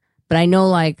 But I know,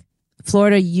 like,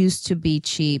 Florida used to be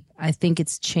cheap. I think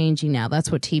it's changing now.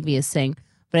 That's what TV is saying.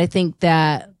 But I think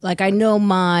that, like, I know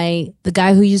the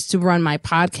guy who used to run my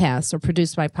podcast or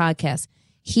produce my podcast,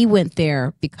 he went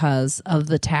there because of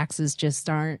the taxes just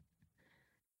aren't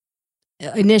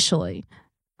initially.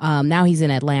 Now he's in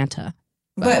Atlanta.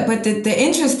 But the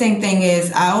interesting thing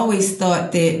is, I always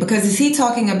thought that, because is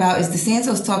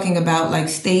DeSantis talking about like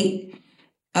state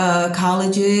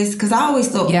colleges? Because I always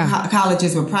thought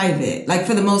colleges were private, like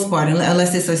for the most part,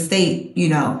 unless it's a state,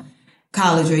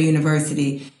 college or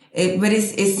university. But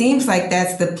it seems like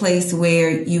that's the place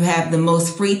where you have the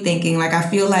most free thinking. Like, I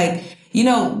feel like,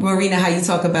 Marina, how you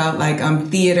talk about like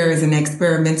theater is an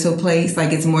experimental place.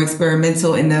 Like, it's more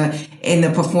experimental in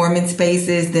the performance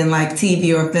spaces than like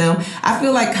TV or film. I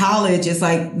feel like college is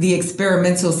like the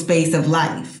experimental space of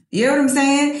life. You know what I'm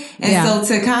saying? And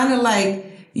so to kind of like,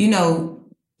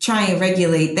 try and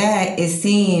regulate that, it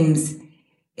seems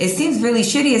really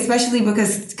shitty, especially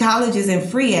because college isn't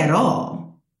free at all.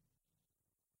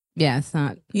 Yeah, it's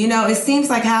not. It seems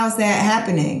like, how's that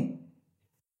happening?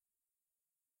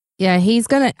 Yeah, he's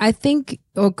gonna. I think.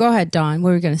 Oh, go ahead, Dawn. What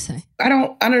were you gonna say? I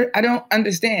don't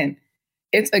understand.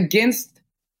 It's against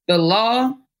the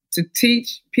law to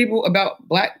teach people about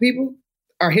Black people,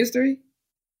 our history.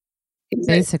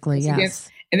 Basically, yes.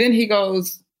 And then he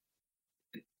goes,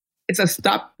 "It's a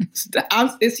stop."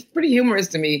 It's pretty humorous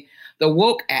to me. The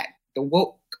woke act.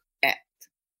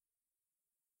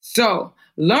 So,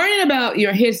 learning about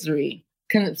your history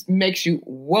makes you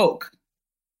woke.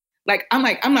 I'm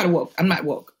not woke.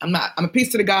 I'm a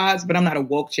piece of the gods, but I'm not a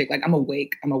woke chick. Like, I'm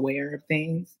awake. I'm aware of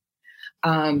things.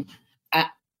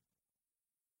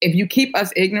 If you keep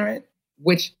us ignorant,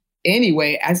 which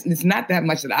anyway, it's not that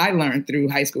much that I learned through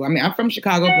high school. I mean, I'm from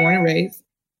Chicago, born and raised.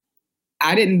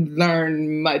 I didn't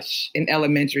learn much in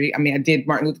elementary. I mean, I did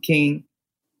Martin Luther King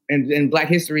and Black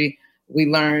history. We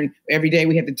learned every day.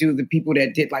 We had to do the people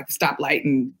that did like the stoplight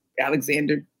and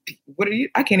Alexander.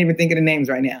 I can't even think of the names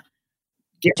right now.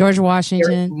 George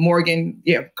Washington, Morgan,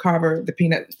 Carver, the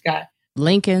Peanut guy,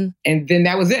 Lincoln, and then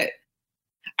that was it.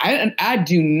 I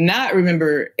do not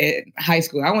remember in high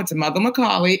school. I went to Mother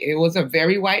Macaulay. It was a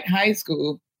very white high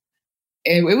school,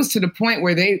 and it was to the point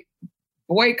where they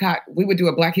boycott. We would do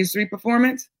a Black history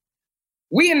performance.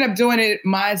 We ended up doing it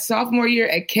my sophomore year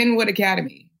at Kenwood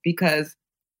Academy because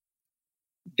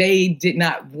they did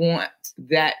not want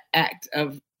that act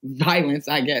of violence,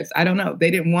 I guess. I don't know.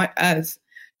 They didn't want us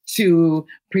to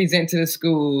present to the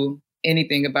school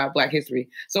anything about Black history.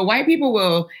 So white people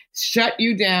will shut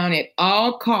you down at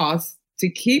all costs to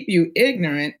keep you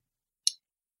ignorant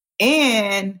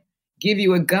and give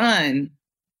you a gun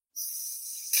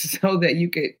so that you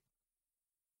could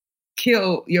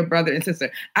kill your brother and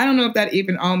sister. I don't know if that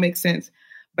even all makes sense,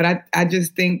 but I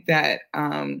just think that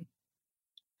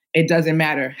it doesn't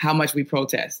matter how much we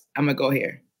protest. I'm going to go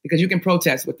here because you can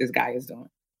protest what this guy is doing.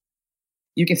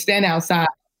 You can stand outside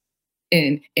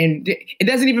and it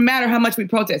doesn't even matter how much we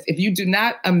protest. If you do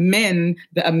not amend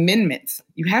the amendments,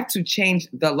 you have to change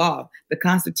the law, the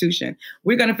Constitution.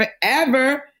 We're going to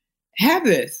forever have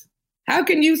this. How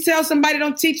can you tell somebody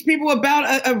don't teach people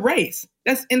about a race?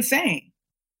 That's insane.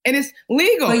 And it's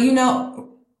legal.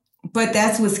 But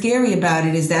that's what's scary about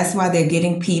it is that's why they're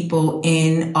getting people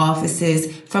in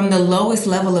offices from the lowest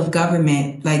level of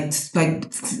government, like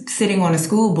sitting on a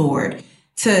school board,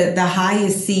 to the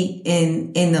highest seat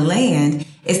in the land.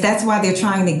 That's why they're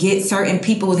trying to get certain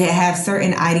people that have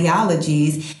certain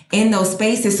ideologies in those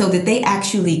spaces so that they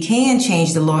actually can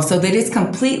change the law, so that it's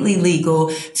completely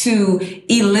legal to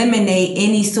eliminate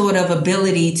any sort of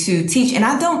ability to teach. And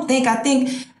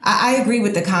I agree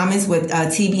with the comments what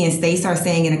TB and Stace are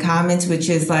saying in the comments, which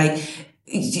is like,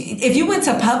 if you went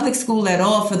to public school at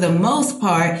all, for the most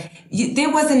part,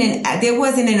 there wasn't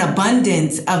an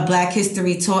abundance of Black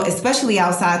history taught, especially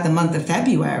outside the month of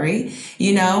February,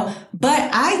 But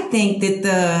I think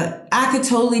that I could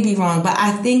totally be wrong, but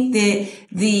I think that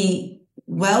the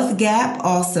wealth gap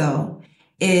also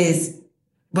is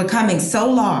becoming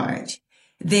so large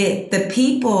that the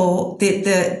people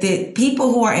that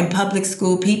people who are in public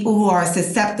school, people who are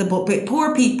susceptible, but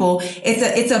poor people,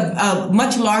 it's a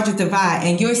much larger divide.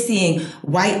 And you're seeing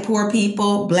white poor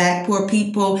people, black poor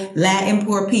people, Latin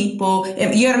poor people,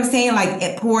 you know what I'm saying?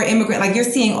 Like poor immigrant, like you're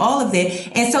seeing all of it.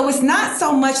 And so it's not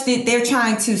so much that they're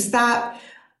trying to stop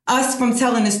us from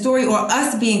telling the story or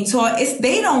us being taught.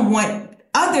 They don't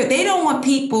want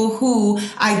people who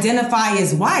identify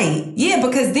as white. Yeah,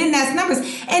 because then that's numbers.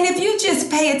 And if you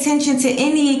just pay attention to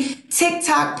any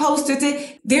TikTok poster,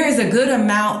 there is a good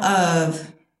amount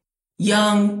of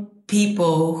young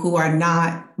people who are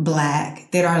not black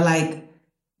that are like,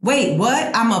 wait,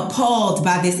 what? I'm appalled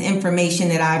by this information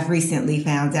that I've recently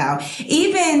found out.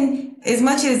 Even as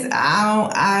much as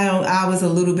I was a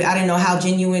little bit, I didn't know how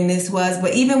genuine this was,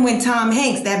 but even when Tom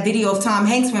Hanks, that video of Tom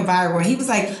Hanks went viral, where he was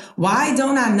like, why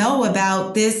don't I know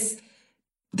about this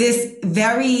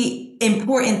very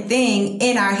important thing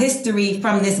in our history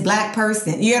from this black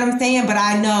person? You know what I'm saying? But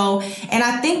I know, and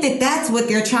I think that that's what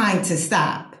they're trying to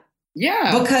stop.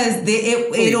 Yeah. Because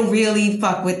it'll really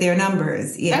fuck with their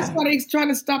numbers. Yeah. That's why they're trying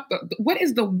to stop. What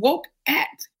is the woke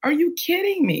act? Are you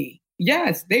kidding me?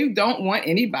 Yes, they don't want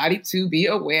anybody to be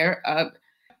aware of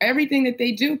everything that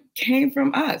they do came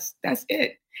from us. That's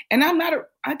it. And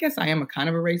I guess I am a kind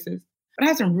of a racist, but I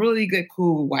have some really good,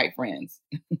 cool white friends.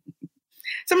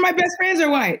 Some of my best friends are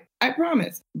white, I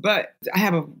promise. But I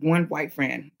have one white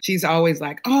friend. She's always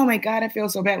like, oh my God, I feel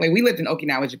so bad. Like we lived in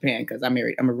Okinawa, Japan, because I'm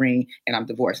married, I'm a Marine, and I'm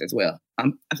divorced as well.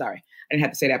 I'm sorry, I didn't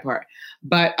have to say that part.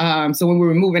 But so when we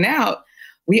were moving out,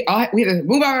 we had to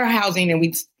move out of our housing and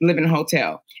we live in a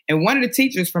hotel. And one of the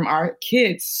teachers from our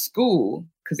kids' school,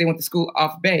 because they went to school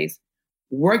off base,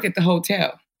 worked at the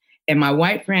hotel. And my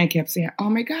white friend kept saying, oh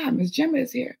my God, Miss Gemma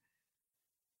is here.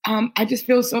 I just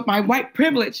feel my white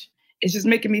privilege is just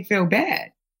making me feel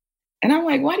bad. And I'm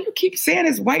like, why do you keep saying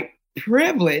it's white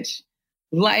privilege?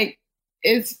 Like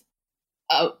it's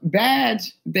a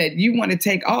badge that you want to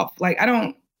take off. Like, I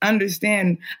don't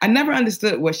understand. I never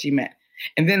understood what she meant.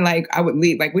 And then like I would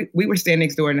leave, like we were staying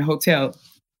next door in the hotel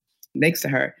next to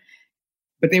her,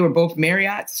 but they were both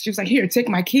Marriott's. She was like, here, take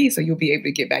my key so you'll be able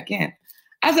to get back in.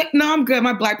 I was like, no, I'm good.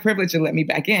 My black privilege will let me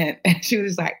back in. And she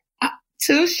was like,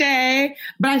 touche.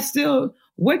 But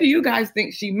what do you guys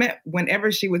think she meant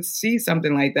whenever she would see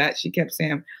something like that? She kept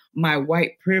saying, my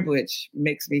white privilege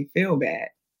makes me feel bad.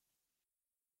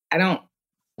 I don't.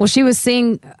 Well, she was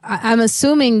saying, I'm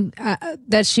assuming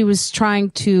that she was trying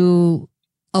to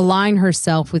align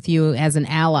herself with you as an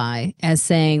ally, as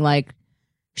saying like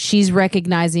she's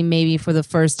recognizing maybe for the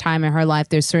first time in her life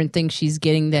there's certain things she's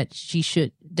getting that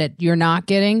you're not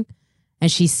getting,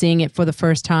 and she's seeing it for the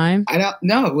first time. I don't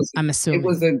know. I'm assuming it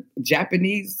was a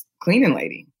Japanese cleaning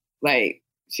lady. Like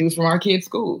she was from our kids'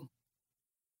 school.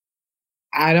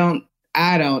 I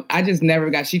just never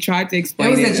got. She tried to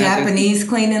explain. It was a Japanese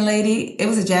cleaning lady. It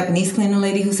was a Japanese cleaning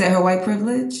lady who said her white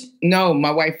privilege. No,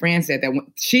 my white friend said that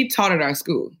she taught at our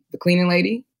school. The cleaning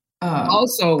lady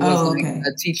also was like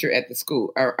a teacher at the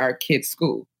school, our kids'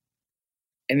 school.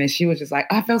 And then she was just like,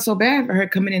 I felt so bad for her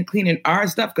coming in cleaning our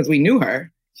stuff because we knew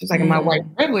her. She's like, my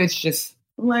white privilege just.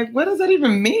 I'm like, what does that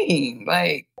even mean?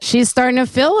 Like, she's starting to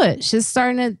feel it. She's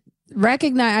starting to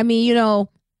recognize. I mean,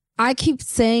 I keep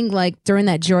saying like during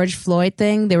that George Floyd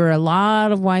thing, there were a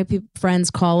lot of white people, friends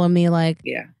calling me like,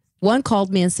 yeah. One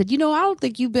called me and said, I don't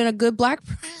think you've been a good black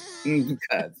friend.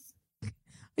 Because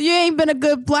you ain't been a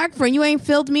good black friend. You ain't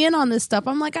filled me in on this stuff.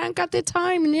 I'm like, I ain't got the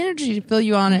time and energy to fill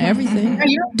you on everything.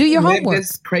 Do your homework.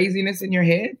 This craziness in your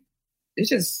head. It's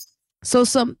just. So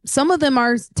some of them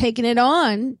are taking it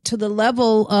on to the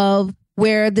level of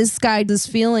where this guy is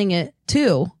feeling it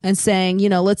too, and saying,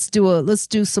 let's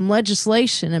do some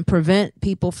legislation and prevent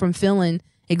people from feeling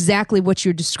exactly what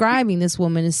you're describing. This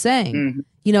woman is saying,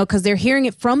 because they're hearing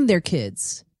it from their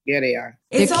kids. Yeah, they are.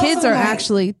 Their kids are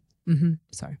actually.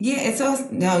 Sorry. Yeah, it's also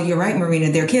no. You're right,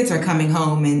 Marina. Their kids are coming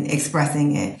home and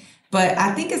expressing it, but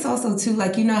I think it's also too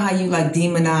like how you like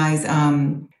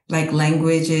demonize like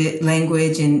language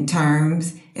and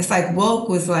terms. It's like woke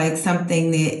was like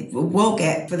something that woke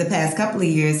for the past couple of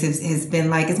years has been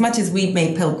like, as much as we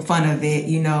may poke fun of it,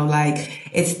 like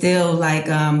it's still like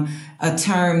a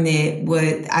term that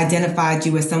would identify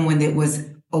you as someone that was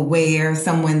aware,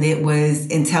 someone that was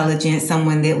intelligent,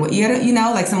 someone that was,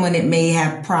 like someone that may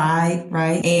have pride,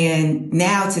 right? And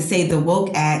now to say the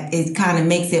woke act, it kind of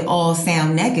makes it all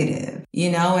sound negative,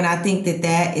 and I think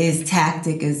that is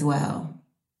tactic as well.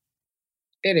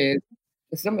 It is.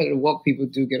 Some of the woke people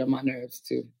do get on my nerves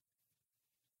too.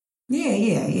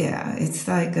 Yeah. It's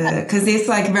like, because it's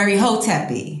like very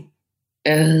hotep-y. Oh,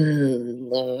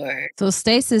 Lord. So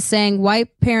Stacey is saying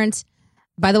white parents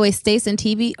By the way, Stace and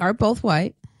TV are both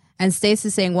white. And Stace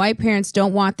is saying white parents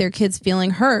don't want their kids feeling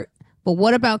hurt. But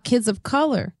what about kids of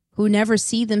color who never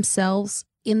see themselves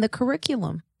in the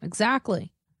curriculum?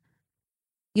 Exactly.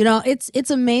 You know, it's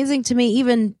amazing to me,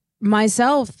 even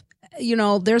myself, you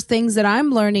know, there's things that I'm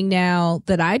learning now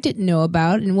that I didn't know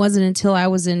about. And it wasn't until I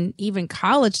was in even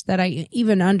college that I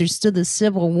even understood the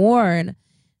Civil War. And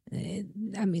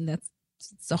I mean, that's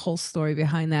the whole story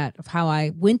behind that, of how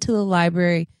I went to the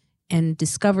library and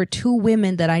discovered two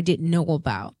women that I didn't know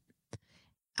about.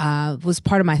 Was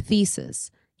part of my thesis.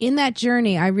 In that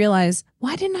journey, I realized,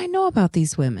 why didn't I know about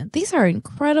these women? These are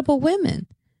incredible women.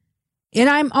 And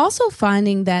I'm also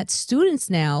finding that students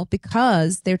now,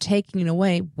 because they're taking it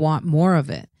away, want more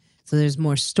of it. So there's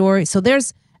more story. So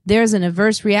there's an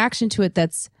adverse reaction to it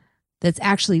that's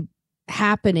actually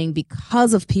happening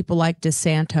because of people like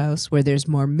DeSantis, where there's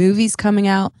more movies coming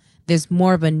out. There's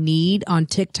more of a need on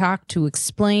TikTok to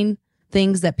explain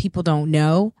things that people don't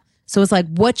know. So it's like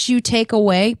what you take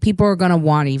away, people are going to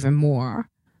want even more.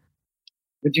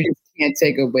 But you just can't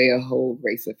take away a whole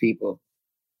race of people.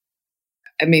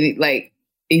 I mean, like,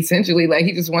 essentially, like,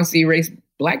 he just wants to erase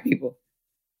Black people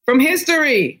from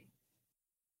history.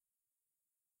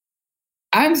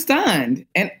 I'm stunned.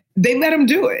 And they let him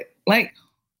do it. Like,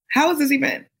 how is this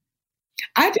even?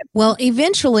 Well,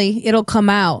 eventually it'll come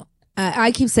out.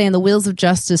 I keep saying the wheels of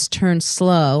justice turn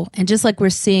slow. And just like we're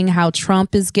seeing how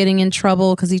Trump is getting in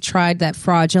trouble because he tried that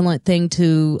fraudulent thing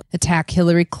to attack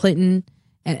Hillary Clinton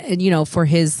and you know, for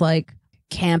his like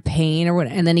campaign or what,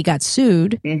 and then he got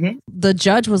sued. Mm-hmm. The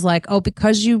judge was like, oh,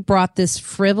 because you brought this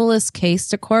frivolous case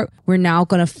to court, we're now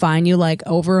going to fine you like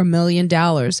over $1 million.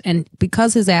 And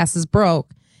because his ass is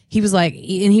broke, he was like,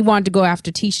 and he wanted to go after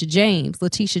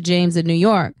Letitia James in New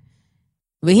York,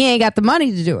 but he ain't got the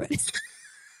money to do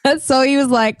it. So he was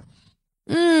like,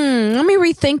 let me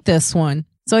rethink this one.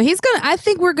 So I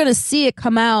think we're going to see it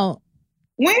come out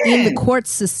in the court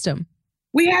system.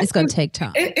 It's going to take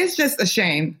time. It's just a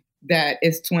shame that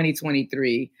it's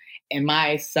 2023 and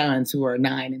my sons who are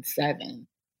 9 and 7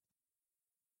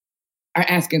 are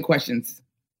asking questions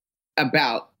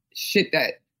about shit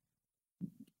that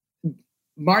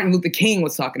Martin Luther King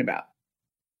was talking about.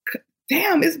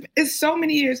 Damn, it's so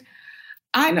many years.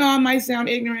 I know I might sound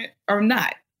ignorant or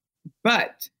not,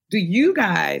 but do you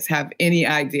guys have any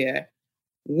idea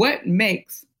what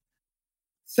makes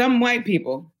some white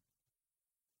people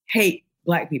hate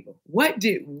Black people? What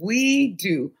did we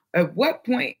do? At what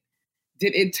point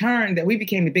did it turn that we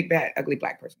became the big, bad, ugly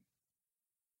Black person?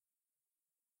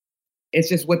 It's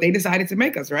just what they decided to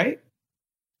make us, right?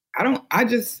 I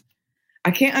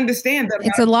can't understand that.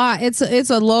 It's a lot. It's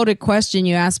a loaded question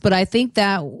you ask, but I think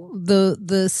that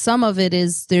the sum of it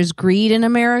is there's greed in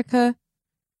America.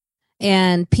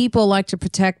 And people like to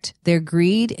protect their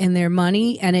greed and their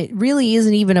money. And it really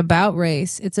isn't even about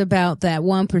race. It's about that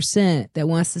 1% that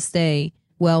wants to stay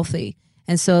wealthy.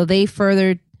 And so they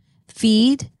further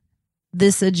feed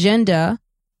this agenda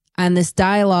and this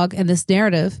dialogue and this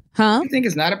narrative. You think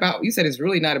it's not about, you said it's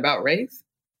really not about race?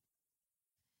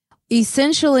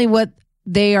 Essentially what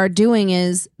they are doing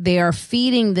is they are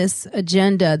feeding this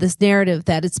agenda, this narrative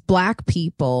that it's Black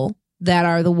people that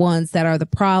are the ones that are the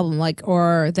problem,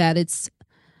 or that it's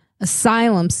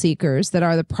asylum seekers that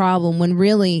are the problem, when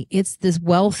really it's this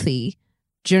wealthy,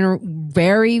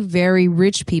 very, very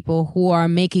rich people who are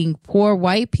making poor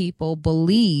white people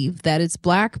believe that it's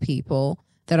Black people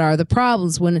that are the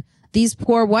problems, when these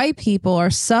poor white people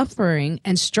are suffering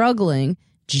and struggling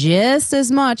just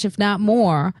as much, if not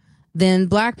more, than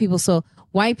Black people. So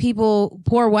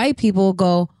poor white people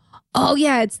go, oh,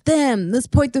 yeah, it's them. Let's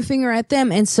point the finger at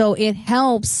them. And so it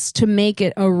helps to make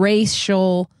it a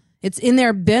racial, it's in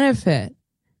their benefit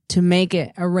to make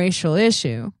it a racial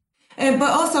issue. But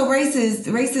also race is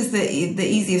the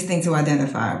easiest thing to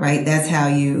identify, right? That's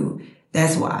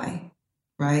why,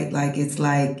 right?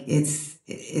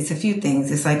 It's a few things.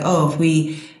 It's like, oh,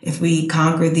 if we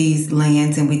conquer these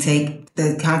lands and we take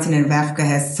the continent of Africa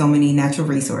has so many natural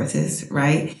resources,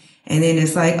 right? And then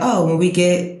it's like, oh, when we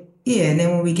get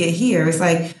here, it's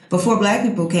like before Black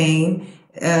people came,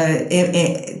 there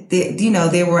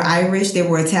were Irish, there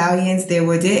were Italians,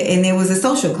 and there was a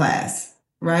social class,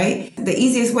 right? The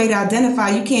easiest way to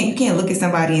identify, you can't look at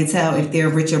somebody and tell if they're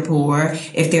rich or poor,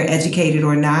 if they're educated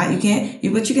or not. But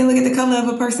you can look at the color of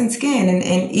a person's skin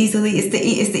and easily, it's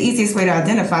the easiest way to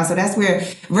identify. So that's where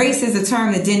race is a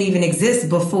term that didn't even exist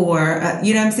before.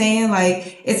 You know what I'm saying?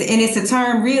 It's a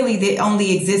term really that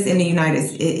only exists in the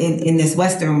in this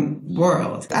Western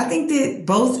world. I think that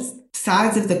both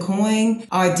sides of the coin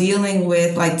are dealing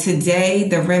with, today,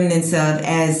 the remnants of,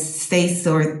 as Stace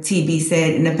or TB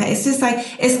said in the past. It's just like,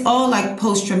 it's all like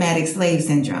post-traumatic slave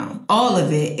syndrome. All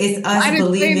of it. It's us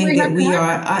believing that we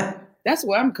are... That's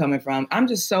where I'm coming from. I'm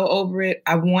just so over it.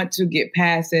 I want to get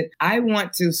past it. I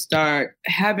want to start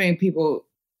having people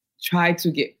try to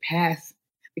get past,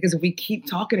 because if we keep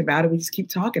talking about it, we just keep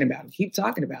talking about it, keep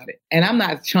talking about it. And I'm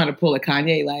not trying to pull a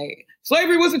Kanye, like,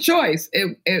 slavery was a choice.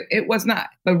 It was not.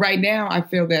 But right now, I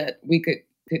feel that we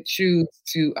could choose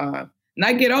to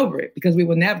not get over it, because we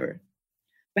will never.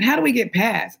 But how do we get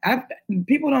past?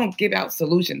 People don't give out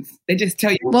solutions. They just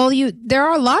tell you. Well, there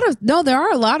are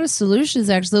a lot of solutions,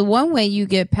 actually. One way you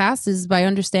get past is by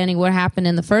understanding what happened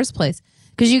in the first place.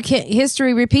 Because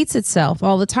history repeats itself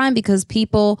all the time, because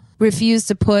people refuse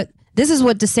to put, this is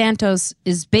what DeSantis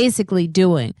is basically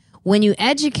doing. When you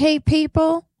educate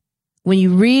people, when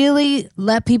you really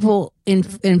let people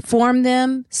inform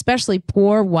them, especially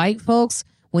poor white folks,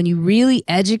 when you really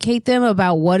educate them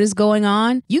about what is going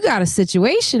on, you got a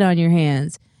situation on your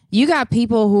hands. You got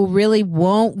people who really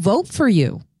won't vote for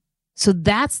you. So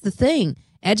that's the thing.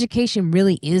 Education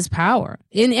really is power.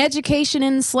 In education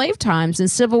in slave times, in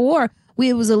Civil War,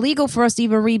 it was illegal for us to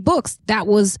even read books. That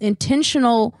was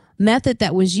intentional method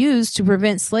that was used to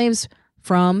prevent slaves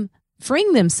from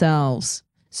freeing themselves.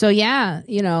 So yeah,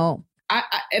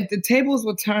 if the tables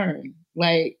will turn,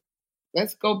 like,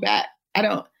 let's go back.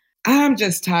 I'm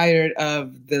just tired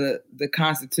of the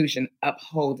Constitution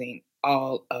upholding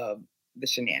all of the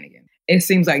shenanigans. It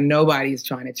seems like nobody's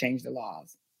trying to change the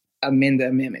laws, amend the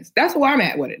amendments. That's where I'm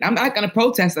at with it. I'm not going to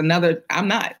protest I'm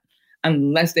not,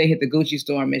 unless they hit the Gucci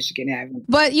store in Michigan Avenue.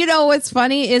 But what's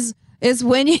funny is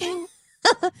when you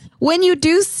when you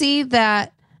do see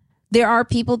that there are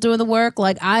people doing the work,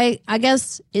 like I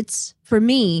guess it's, for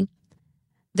me,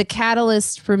 the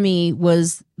catalyst for me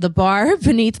was the bar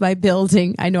beneath my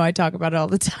building. I know I talk about it all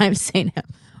the time, Zainab,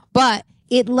 but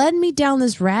it led me down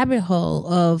this rabbit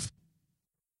hole of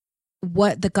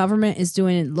what the government is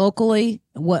doing locally,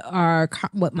 what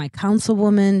my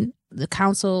councilwoman, the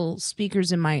council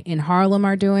speakers in Harlem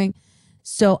are doing.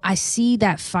 So I see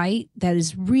that fight that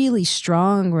is really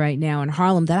strong right now in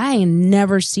Harlem that I had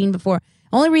never seen before.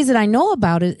 Only reason I know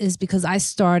about it is because I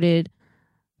started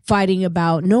fighting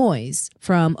about noise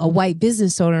from a white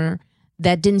business owner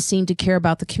that didn't seem to care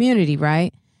about the community,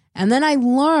 right? And then I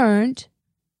learned,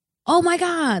 oh my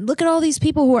God, look at all these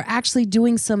people who are actually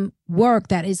doing some work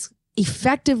that is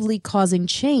effectively causing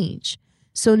change.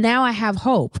 So now I have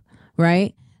hope,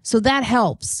 right? So that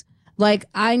helps. Like,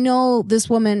 I know this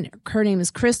woman, her name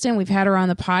is Kristen. We've had her on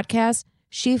the podcast.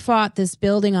 She fought this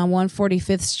building on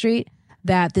 145th Street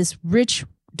that this rich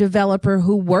developer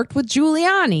who worked with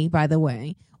Giuliani, by the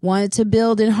way, wanted to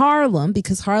build in Harlem,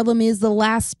 because Harlem is the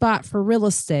last spot for real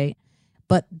estate.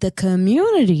 But the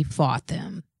community fought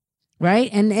them, right?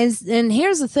 And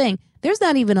here's the thing. There's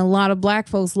not even a lot of black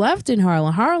folks left in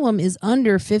Harlem. Harlem is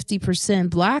under 50%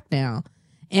 black now.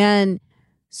 And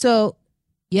so,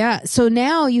 yeah, so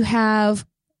now you have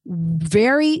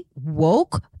very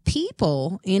woke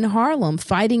people in Harlem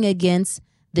fighting against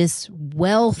this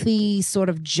wealthy sort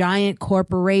of giant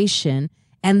corporation,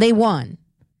 and they won.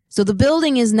 So the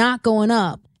building is not going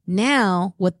up.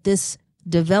 Now what this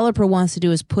developer wants to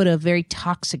do is put a very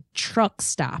toxic truck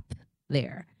stop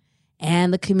there.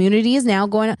 And the community is now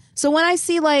going up. So when I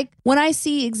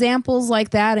see examples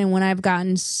like that, and when I've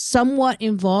gotten somewhat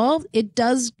involved, it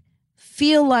does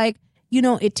feel like,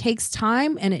 it takes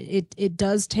time, and it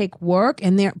does take work.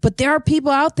 But there are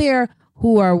people out there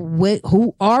who are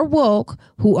woke,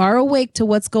 who are awake to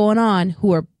what's going on,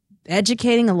 who are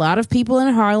educating a lot of people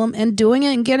in Harlem and doing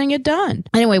it and getting it done.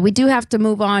 Anyway, we do have to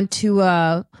move on to,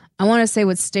 I want to say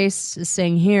what Stace is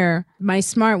saying here. My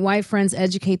smart white friends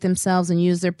educate themselves and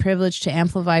use their privilege to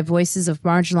amplify voices of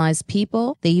marginalized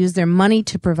people. They use their money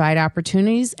to provide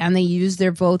opportunities, and they use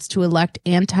their votes to elect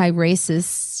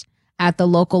anti-racists at the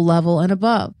local level and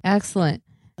above. Excellent.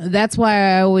 That's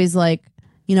why I always I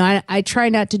try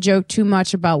not to joke too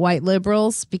much about white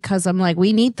liberals, because I'm like,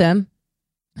 we need them.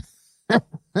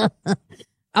 All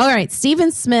right. Stephen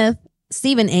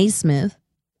A. Smith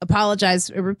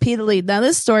apologized repeatedly. Now,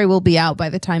 this story will be out by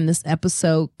the time this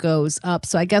episode goes up.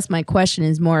 So I guess my question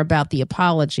is more about the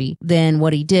apology than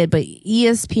what he did. But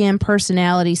ESPN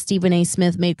personality Stephen A.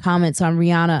 Smith made comments on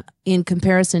Rihanna in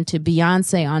comparison to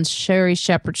Beyonce on Sherri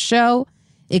Shepherd's show,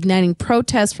 igniting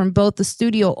protests from both the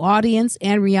studio audience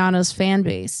and Rihanna's fan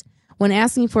base. When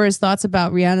asking for his thoughts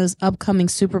about Rihanna's upcoming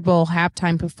Super Bowl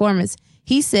halftime performance,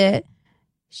 he said,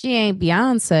 "She ain't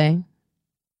Beyonce."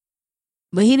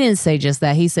 But he didn't say just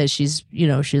that. He said she's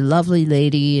a lovely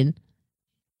lady,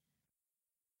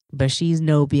 but she's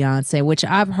no Beyonce, which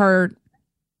I've heard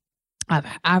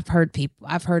I've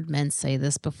heard men say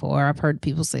this before. I've heard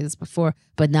people say this before,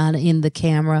 but not in the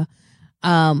camera.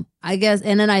 I guess,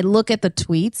 and then I look at the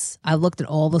tweets. I looked at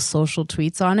all the social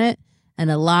tweets on it,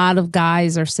 and a lot of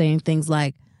guys are saying things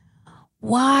like,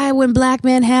 "Why, when black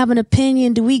men have an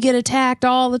opinion, do we get attacked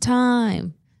all the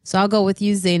time?" So I'll go with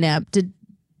you, Zainab. Did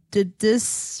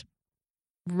this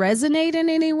resonate in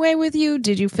any way with you?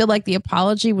 Did you feel like the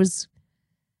apology was?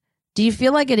 Do you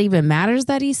feel like it even matters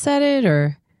that he said it,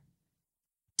 or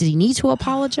did he need to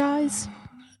apologize?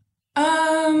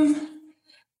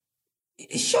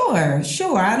 Sure.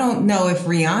 I don't know if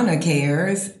Rihanna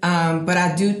cares, but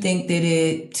I do think that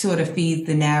it sort of feeds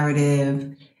the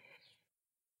narrative.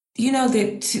 You know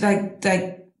that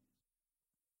like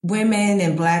women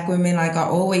and black women like are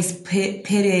always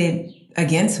pitted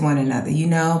against one another. You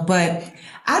know, but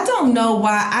I don't know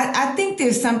why. I think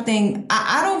there's something.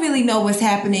 I don't really know what's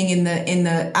happening in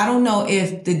the. I don't know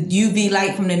if the UV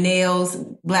light from the nails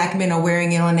black men are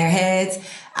wearing it on their heads.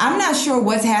 I'm not sure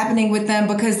what's happening with them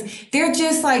because they're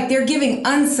just like, they're giving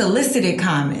unsolicited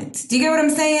comments. Do you get what I'm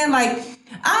saying? Like,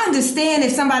 I understand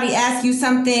if somebody asks you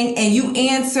something and you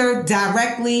answer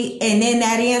directly and then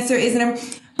that answer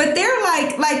isn't, but they're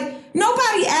like,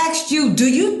 nobody asked you, do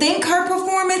you think her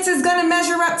performance is going to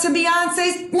measure up to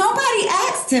Beyonce's? Nobody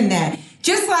asked him that.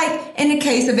 Just like in the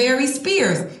case of Ari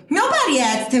Spears, nobody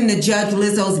asked him to judge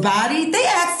Lizzo's body. They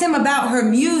asked him about her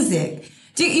music.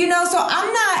 You know, so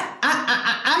I'm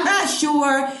not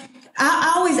sure.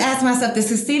 I always ask myself this,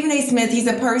 is Stephen A. Smith, he's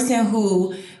a person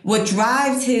who, what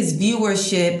drives his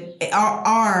viewership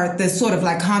are the sort of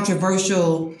like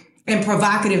controversial and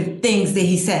provocative things that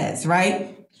he says, right?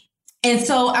 And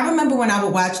so I remember when I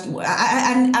would watch,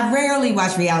 I rarely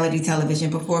watch reality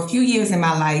television, but for a few years in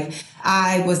my life,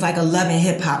 I was like a Love and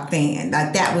Hip Hop fan.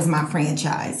 Like that was my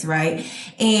franchise, right?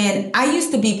 And I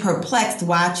used to be perplexed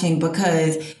watching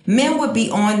because men would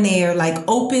be on there like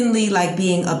openly, like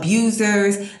being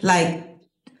abusers, like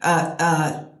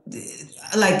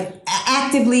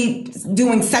actively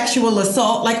doing sexual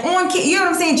assault, like on kids, you know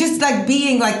what I'm saying? Just like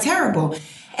being like terrible.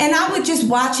 And I would just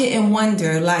watch it and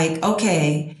wonder like,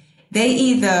 okay, they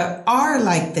either are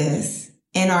like this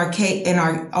and are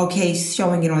okay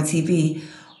showing it on TV,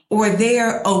 or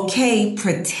they're okay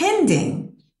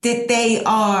pretending that they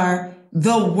are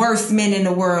the worst men in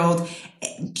the world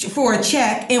for a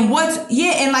check. And what's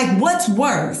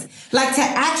worse? Like to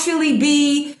actually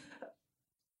be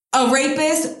a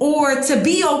rapist or to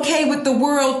be okay with the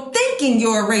world thinking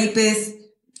you're a rapist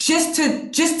just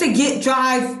to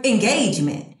drive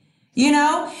engagement. You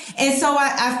know? And so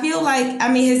I feel like,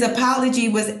 I mean, his apology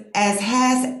was as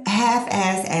half-assed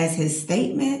as his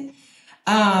statement.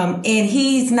 And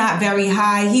he's not very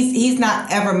high. He's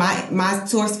not ever my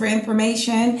source for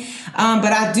information.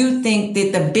 But I do think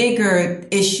that the bigger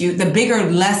issue, the bigger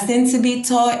lesson to be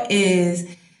taught is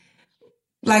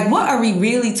like, what are we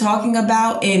really talking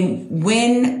about? And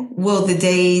when will the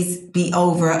days be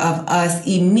over of us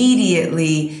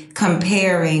immediately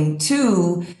comparing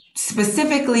to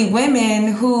specifically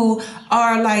women who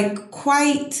are like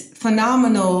quite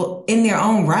phenomenal in their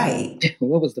own right?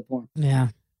 What was the point? Yeah.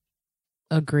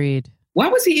 Agreed. Why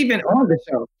was he even on the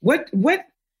show? What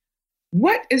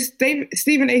is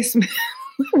Stephen A. Smith?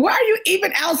 Why are you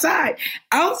even outside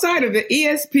of the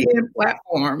ESPN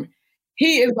platform?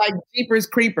 He is like Jeepers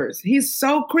Creepers. He's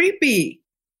so creepy.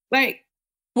 Like,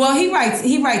 well, he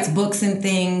writes books and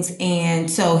things, and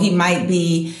so he might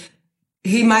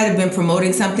have been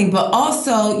promoting something, but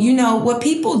also, you know, what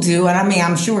people do, and I mean,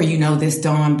 I'm sure you know this,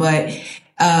 Dawn, but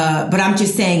I'm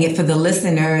just saying it for the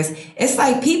listeners. It's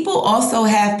like people also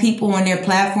have people on their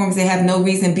platforms that have no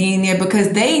reason being there because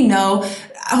they know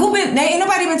ain't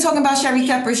nobody been talking about Sherry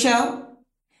Shepherd's show,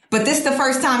 but this is the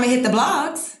first time it hit the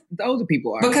blogs. The older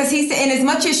people are. Because he said, and as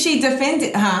much as she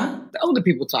defended, the older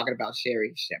people talking about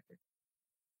Sherry Shepherd.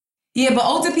 Yeah, but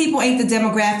older people ain't the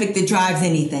demographic that drives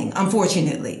anything,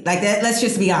 unfortunately. Like that, let's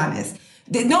just be honest.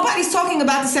 Nobody's talking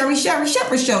about the Sherry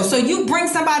Shepherd show. So you bring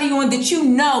somebody on that you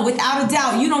know, without a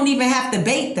doubt, you don't even have to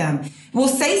bait them. Will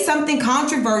say something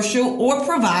controversial or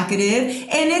provocative,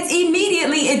 and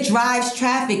it drives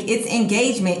traffic. It's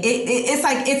engagement. It's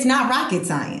like, it's not rocket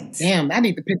science. Damn, I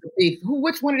need to pick a beef.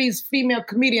 Which one of these female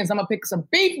comedians I'm going to pick some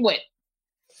beef with?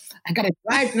 I got to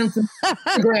drive them to the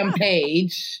Instagram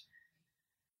page,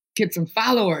 get some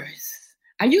followers.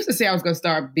 I used to say I was going to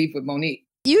start beef with Monique.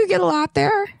 You get a lot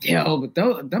there. Yo, but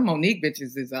the Monique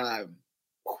bitches is,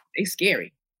 they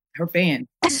scary. Her fans.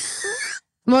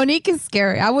 Monique is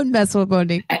scary. I wouldn't mess with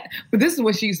Monique. But this is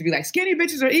what she used to be like, skinny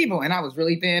bitches are evil. And I was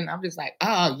really thin. I'm just like,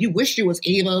 oh, you wish you was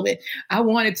evil. But I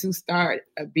wanted to start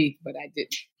a beef, but I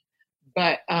didn't.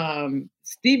 But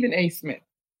Stephen A. Smith,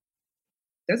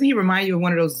 Doesn't he remind you of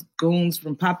one of those goons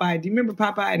from Popeye? Do you remember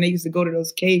Popeye? And they used to go to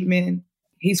those cavemen.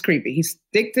 He's creepy. He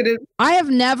stick to the. I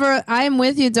am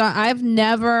with you, Dawn. I've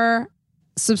never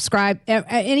subscribed.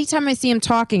 Anytime I see him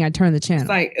talking, I turn the channel. It's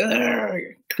like,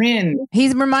 cringe.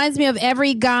 He reminds me of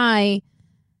every guy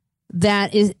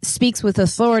that speaks with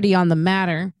authority on the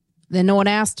matter that no one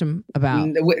asked him about.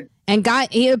 And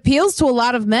he appeals to a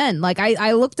lot of men. Like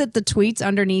I looked at the tweets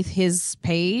underneath his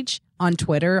page on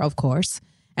Twitter, of course,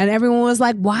 and everyone was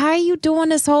like, why are you doing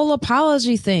this whole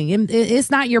apology thing?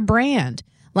 It's not your brand.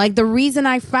 Like, the reason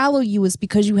I follow you is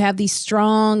because you have these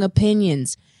strong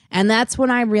opinions. And that's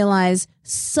when I realized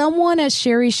someone at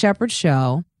Sherri Shepherd's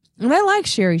show, and I like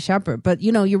Sherri Shepherd, but,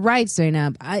 you're right,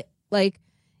 Zainab. There's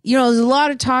a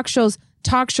lot of talk shows.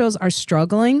 Talk shows are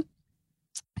struggling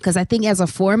because I think as a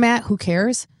format, who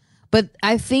cares? But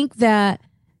I think that,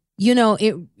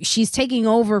 she's taking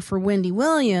over for Wendy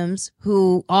Williams,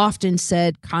 who often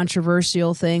said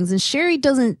controversial things. And Sherri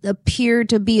doesn't appear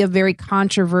to be a very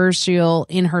controversial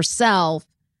in herself.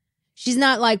 She's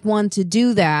not like one to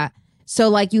do that. So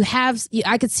like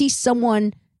I could see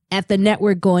someone at the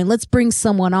network going, let's bring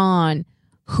someone on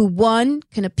who, one,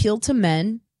 can appeal to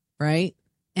men, right?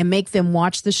 And make them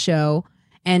watch the show.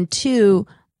 And two,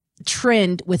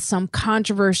 trend with some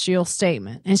controversial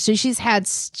statement. And so she's had,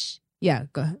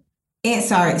 go ahead. And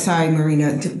sorry,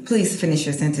 Marina. Please finish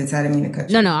your sentence. I didn't mean to cut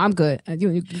you. No, I'm good.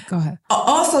 You go ahead.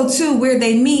 Also, too, where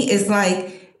they meet is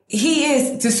like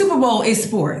the Super Bowl is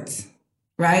sports,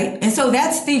 right? And so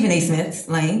that's Stephen A. Smith's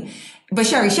lane, but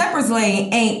Sherri Shepherd's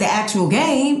lane ain't the actual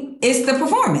game; it's the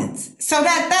performance. So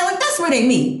that's where they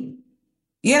meet.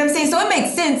 You know what I'm saying? So it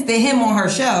makes sense that him on her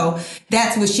show,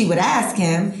 that's what she would ask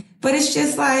him. But it's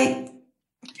just like,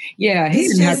 yeah, he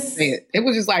didn't have to say it. It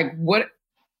was just like, what?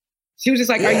 She was just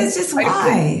like, it's just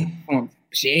why?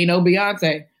 She ain't no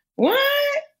Beyonce. What?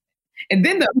 And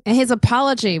then and his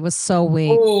apology was so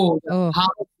weak.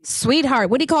 Sweetheart.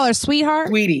 What do you call her? Sweetheart?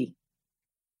 Sweetie.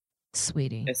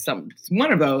 It's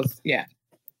one of those. Yeah.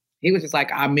 He was just like,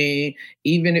 who the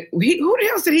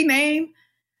hell did he name?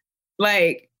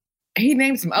 Like, he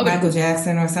named some other Michael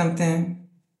Jackson or something.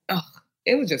 Oh,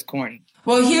 it was just corny.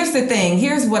 Well, here's the thing.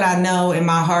 Here's what I know in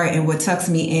my heart and what tucks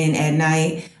me in at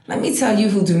night. Let me tell you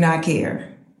who do not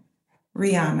care.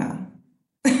 Rihanna.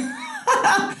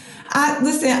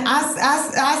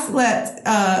 I slept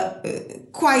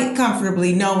quite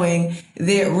comfortably knowing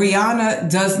that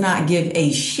Rihanna does not give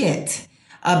a shit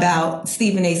about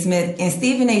Stephen A. Smith, and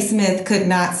Stephen A. Smith could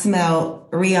not smell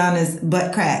Rihanna's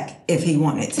butt crack if he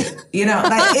wanted to.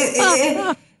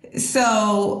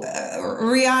 So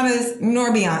Rihanna's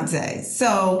nor Beyonce.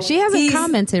 So she hasn't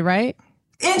commented, right?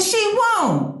 And she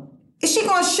won't. Is she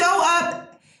gonna show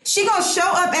up? She gonna show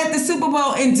up at the Super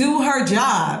Bowl and do her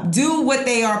job, do what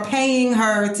they are paying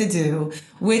her to do,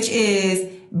 which is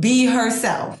be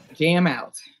herself. Jam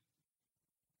out.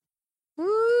 Woo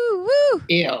woo.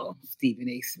 Ew, Stephen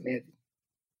A. Smith.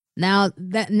 Now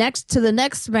the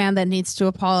next man that needs to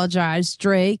apologize,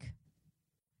 Drake.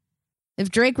 If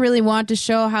Drake really wanted to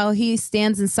show how he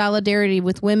stands in solidarity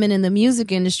with women in the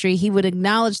music industry, he would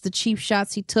acknowledge the cheap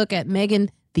shots he took at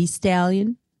Megan Thee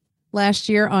Stallion last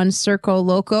year on Circo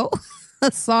Loco,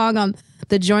 a song on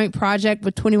the joint project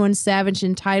with 21 Savage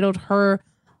entitled Her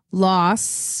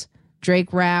Loss.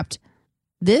 Drake rapped,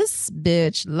 "This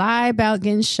bitch lie about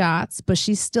getting shots, but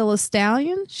she's still a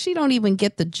stallion. She don't even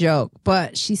get the joke,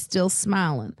 but she's still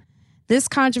smiling." This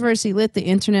controversy lit the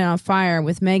internet on fire,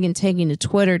 with Megan taking to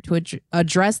Twitter to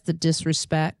address the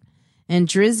disrespect. And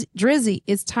Drizzy,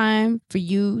 it's time for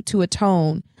you to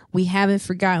atone. We haven't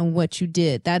forgotten what you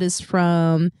did. That is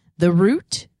from The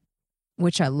Root,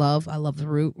 which I love. I love The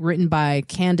Root, written by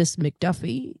Candace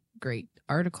McDuffie. Great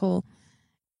article.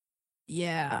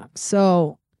 Yeah.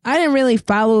 So I didn't really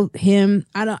follow him.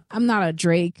 I'm not a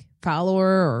Drake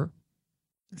follower,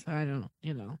 so I don't,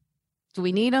 do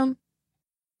we need him?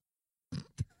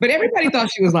 But everybody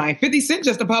thought she was lying. 50 Cent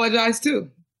just apologized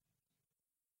too.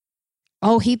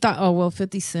 Oh, he thought,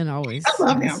 50 Cent always has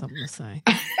something to say.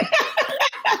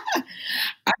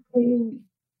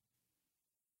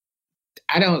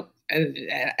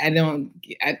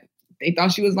 They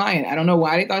thought she was lying. I don't know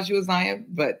why they thought she was lying,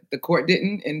 but the court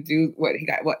didn't. And he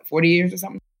got 40 years or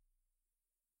something?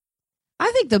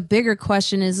 I think the bigger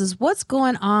question is what's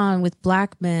going on with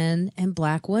Black men and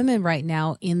Black women right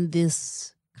now in this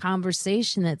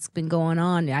conversation that's been going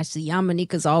on. Actually,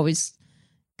 Yamanika's always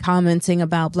commenting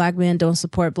about Black men don't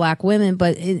support Black women,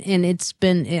 but it's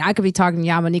been, I could be talking to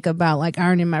Yamanika about like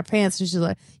ironing my pants, and she's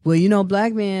like, well,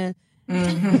 Black men.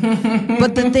 Mm-hmm.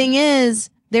 But the thing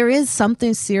is, there is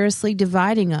something seriously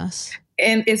dividing us.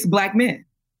 And it's Black men.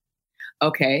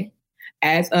 Okay.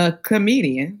 as a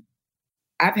comedian,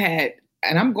 I've had,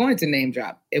 and I'm going to name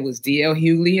drop. It was D.L.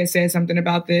 Hughley has said something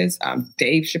about this.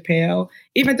 Dave Chappelle,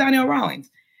 even Donnell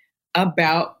Rawlings,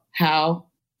 about how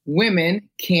women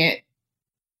can't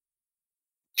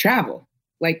travel.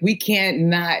 Like we can't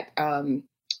not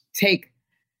take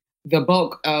the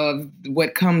bulk of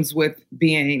what comes with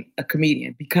being a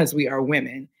comedian because we are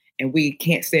women and we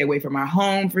can't stay away from our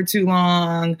home for too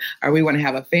long, or we want to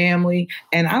have a family.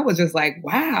 And I was just like,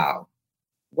 wow,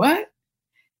 what?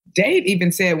 Dave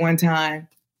even said one time,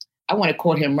 I want to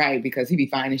quote him right because he be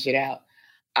finding shit out.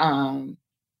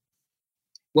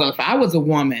 Well, if I was a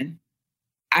woman,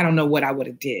 I don't know what I would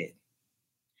have did.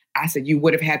 I said, you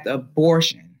would have had the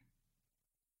abortion.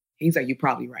 He's like, you're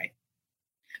probably right.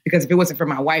 Because if it wasn't for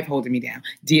my wife holding me down,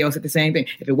 DL said the same thing.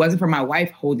 If it wasn't for my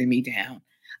wife holding me down,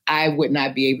 I would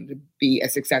not be able to be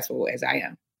as successful as I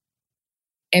am.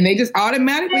 And they just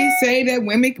automatically say that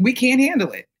women, we can't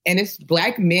handle it. And it's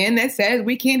Black men that says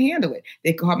we can't handle it.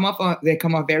 They come off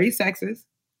very sexist.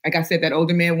 Like I said, that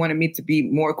older man wanted me to be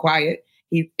more quiet.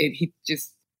 He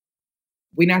just,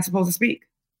 we're not supposed to speak.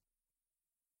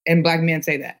 And Black men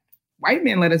say that. White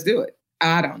men let us do it.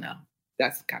 I don't know.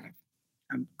 That's kind of,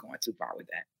 I'm going too far with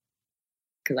that.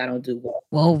 Because I don't do well.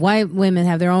 Well, white women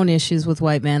have their own issues with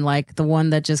white men, like the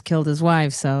one that just killed his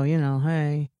wife. So,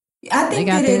 hey. I think they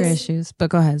got their issues.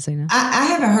 But go ahead, Zainab. I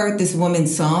haven't heard this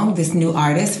woman's song, this new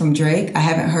artist from Drake. I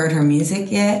haven't heard her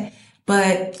music yet.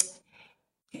 But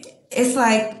it's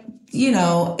like,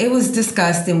 it was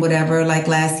discussed and whatever, like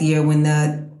last year when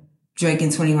the Drake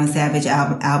and 21 Savage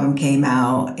album came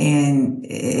out. And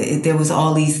there was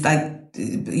all these like,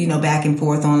 back and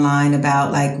forth online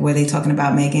about like, were they talking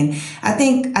about Megan? I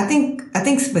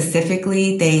think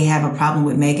specifically they have a problem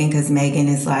with Megan because Megan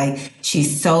is like,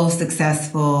 she's so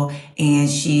successful and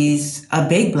she's a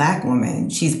big Black woman.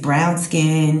 She's brown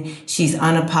skinned. She's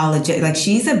unapologetic. Like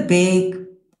she's a big,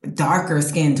 darker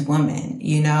skinned woman,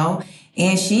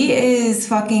 and she is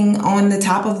fucking on the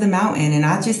top of the mountain. And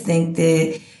I just think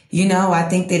that, I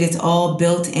think that it's all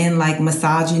built in like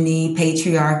misogyny,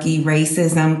 patriarchy,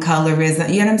 racism,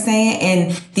 colorism, you know what I'm saying?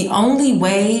 And the only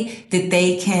way that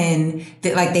they can't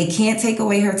take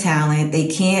away her talent.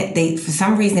 For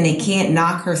some reason, they can't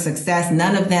knock her success.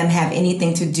 None of them have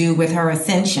anything to do with her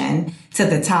ascension to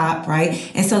the top, right?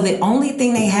 And so the only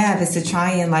thing they have is to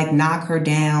try and like knock her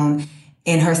down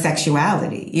in her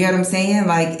sexuality. You know what I'm saying?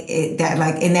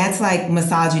 And that's like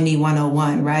misogyny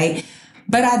 101, right?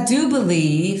 But I do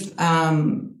believe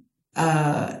that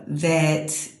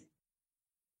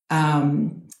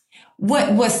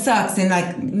what sucks, and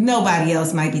like nobody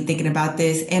else might be thinking about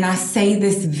this, and I say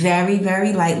this very,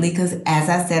 very lightly because, as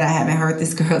I said, I haven't heard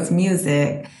this girl's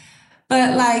music,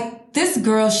 but like this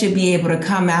girl should be able to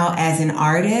come out as an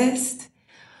artist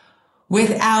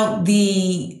without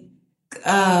the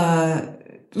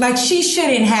like she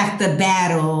shouldn't have to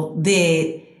battle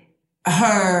that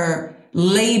her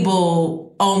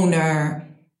label owner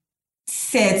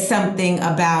said something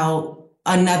about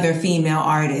another female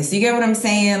artist. You get what I'm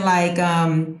saying? Like,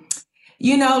 like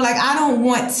I don't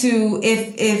want to,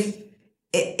 if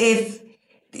Dave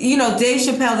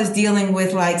Chappelle is dealing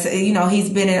with like, he's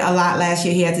been in a lot last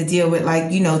year. He had to deal with like,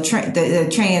 the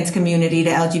trans community,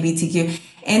 the LGBTQ.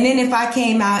 And then if I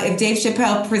came out, if Dave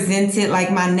Chappelle presented like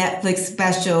my Netflix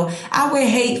special, I would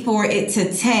hate for it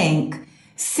to tank.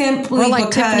 Simply or like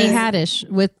because Tiffany Haddish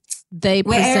with They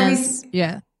Presents.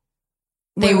 Yeah.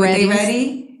 They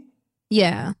ready?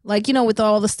 Yeah. Like, with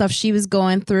all the stuff she was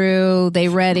going through, They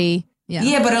Ready. Yeah.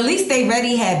 Yeah, but at least They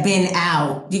Ready had been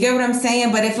out. You get what I'm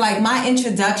saying? But if like my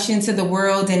introduction to the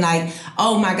world and like,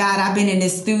 oh my God, I've been in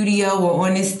this studio or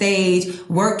on this stage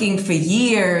working for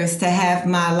years to have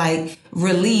my like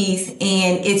release,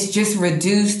 and it's just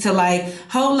reduced to like,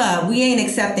 hold up, we ain't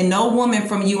accepting no woman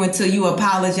from you until you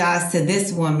apologize to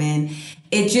this woman.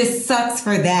 It just sucks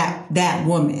for that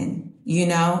woman,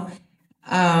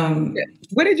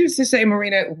 What did you just say,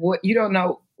 Marina? What, you don't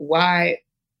know why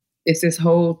it's this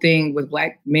whole thing with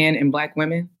Black men and Black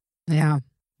women? Yeah.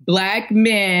 Black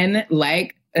men,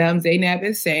 like Zainab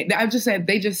is saying, I just said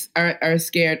they just are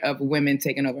scared of women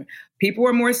taking over. People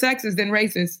are more sexist than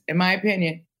racist, in my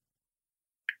opinion.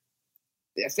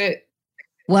 That's it.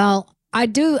 Well,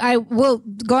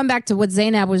 going back to what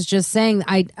Zainab was just saying,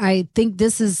 I think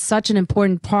this is such an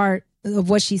important part of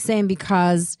what she's saying,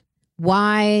 because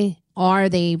why are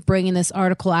they bringing this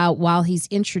article out while he's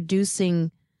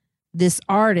introducing this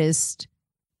artist?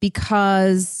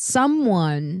 Because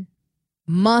someone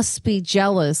must be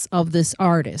jealous of this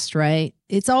artist, right?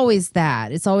 It's always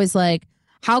that. It's always like,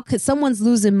 how could someone's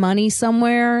losing money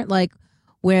somewhere, like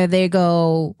where they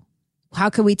go, how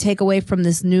could we take away from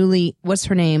this newly, what's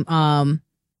her name?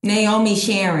 Naomi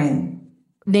Sharon.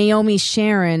 Naomi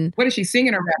Sharon. What is she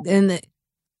singing or rapping? And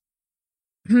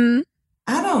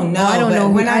I don't know. I don't know.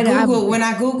 When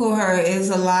I Google her, it's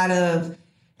a lot of,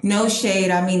 no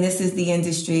shade. I mean, this is the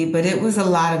industry, but it was a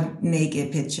lot of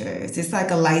naked pictures. It's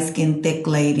like a light-skinned, thick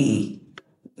lady,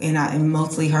 and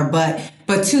mostly her butt.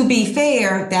 But to be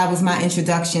fair, that was my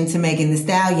introduction to Megan Thee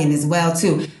Stallion as well,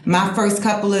 too. My first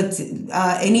couple of,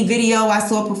 any video I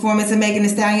saw a performance of Megan Thee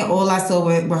Stallion, all I saw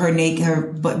were her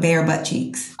naked, bare butt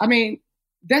cheeks. I mean,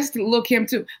 that's Lil' Kim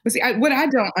too. But see, what I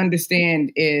don't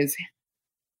understand is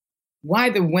why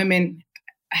the women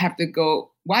have to go.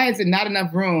 Why is it not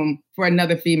enough room for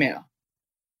another female?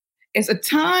 It's a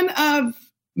ton of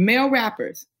male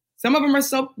rappers. Some of them are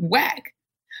so whack,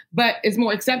 but it's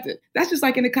more accepted. That's just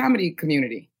like in the comedy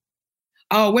community.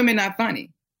 Oh, women not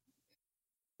funny.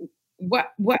 What?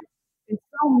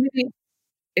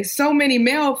 It's so many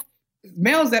males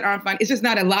that aren't funny. It's just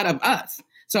not a lot of us.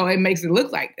 So it makes it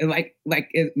look like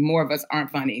more of us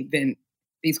aren't funny than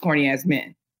these corny ass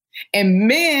men. And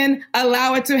men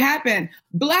allow it to happen.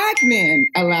 Black men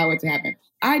allow it to happen.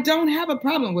 I don't have a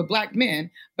problem with black men,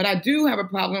 but I do have a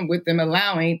problem with them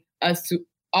allowing us to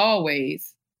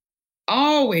always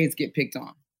get picked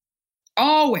on.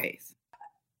 Always.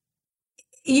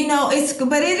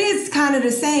 But it is kind of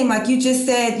the same. Like you just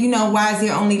said, why is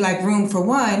there only like room for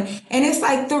one? And it's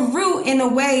like the root in a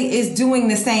way is doing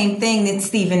the same thing that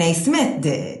Stephen A. Smith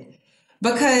did.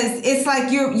 Because it's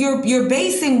like you're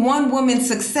basing one woman's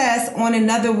success on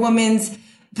another woman's,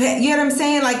 you know what I'm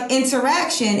saying? Like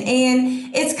interaction.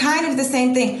 And it's kind of the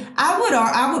same thing.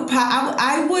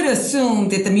 I would assume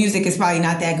that the music is probably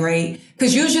not that great.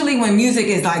 Because usually when music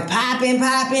is like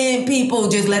popping, people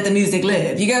just let the music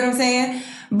live. You get what I'm saying?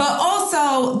 But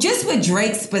also, just with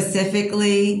Drake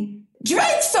specifically,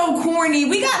 Drake's so corny.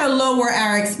 We got to lower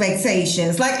our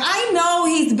expectations. Like, I know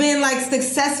he's been like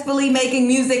successfully making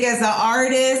music as an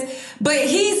artist, but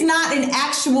he's not an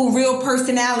actual real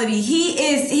personality. He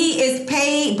is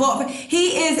paid, but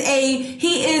he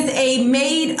is a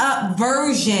made up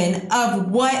version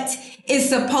of what is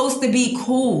supposed to be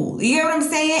cool. You know what I'm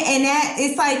saying? And that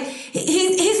it's like,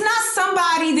 he's not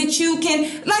somebody that you can,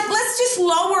 like, let's just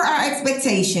lower our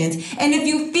expectations. And if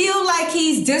you feel like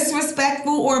he's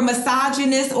disrespectful or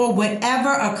misogynist or whatever,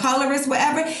 or colorist,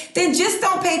 whatever, then just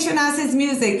don't patronize his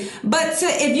music. But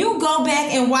if you go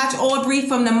back and watch Aubrey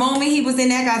from the moment he was in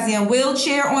that goddamn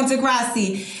wheelchair on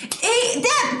Degrassi,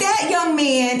 that young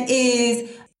man is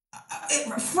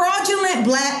fraudulent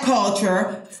black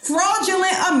culture,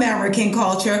 fraudulent American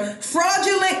culture,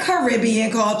 fraudulent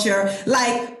Caribbean culture,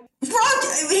 like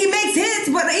he makes hits,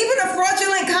 but even a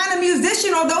fraudulent kind of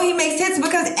musician, although he makes hits,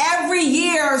 because every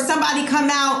year somebody come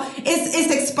out,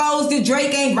 it's exposed that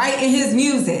Drake ain't writing his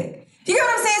music. You know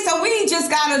what I'm saying? So we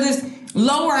just gotta just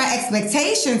lower our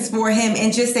expectations for him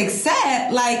and just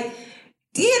accept, like,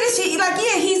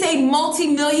 he's a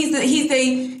multi-million. He's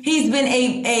been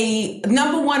a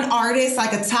number one artist,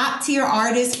 like a top tier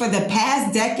artist for the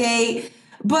past decade.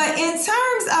 But in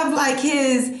terms of like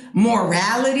his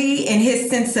morality and his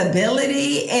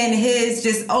sensibility and his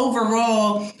just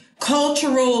overall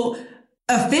cultural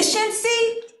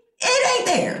efficiency, it ain't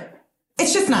there.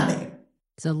 It's just not there.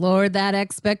 To lower that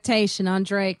expectation on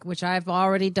Drake, which I've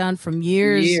already done from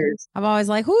years. I'm always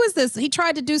like, who is this? He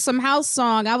tried to do some house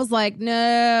song. I was like,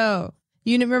 no.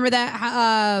 You remember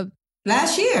that?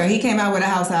 Last year, he came out with a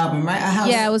house album, right?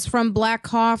 Yeah, it was from Black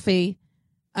Coffee.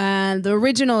 And the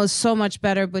original is so much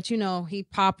better, but he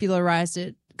popularized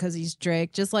it because he's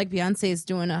Drake, just like Beyonce is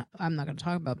doing. I'm not going to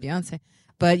talk about Beyonce,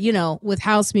 but with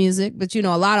house music. But a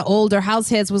lot of older house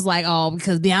heads was like, oh,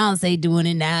 because Beyonce doing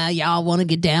it now, y'all want to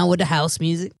get down with the house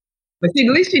music. But see,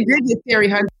 at least she did get Terry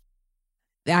Hunter.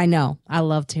 I know, I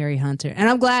love Terry Hunter, and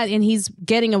I'm glad, and he's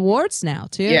getting awards now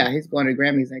too. Yeah, he's going to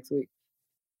Grammys next week.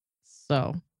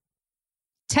 So,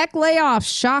 tech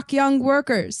layoffs shock young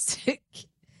workers.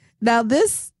 Now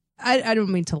this, I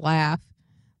don't mean to laugh,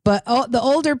 but the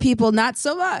older people, not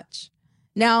so much.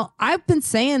 Now, I've been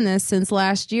saying this since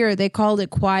last year. They called it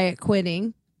quiet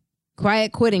quitting.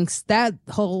 Quiet quitting. That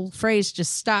whole phrase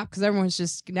just stopped because everyone's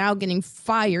just now getting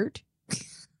fired.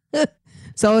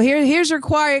 So here's your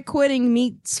quiet quitting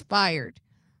meets fired,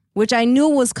 which I knew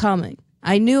was coming.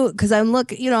 I knew because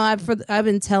I've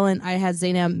been telling, I had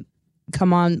Zainab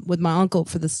come on with my uncle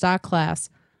for the stock class.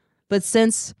 But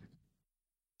since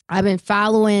I've been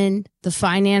following the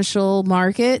financial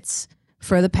markets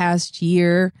for the past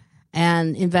year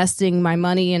and investing my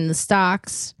money in the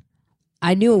stocks,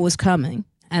 I knew it was coming.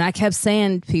 And I kept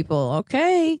saying to people,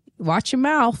 okay, watch your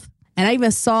mouth. And I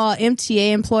even saw MTA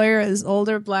employer, this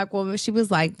older black woman. She was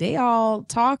like, they all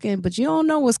talking, but you don't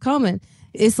know what's coming.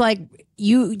 It's like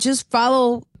you just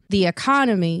follow the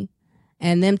economy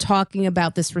and them talking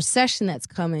about this recession that's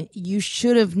coming. You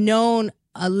should have known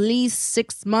at least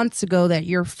 6 months ago that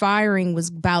your firing was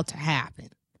about to happen.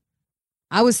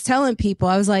 I was telling people,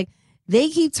 I was like, they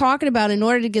keep talking about in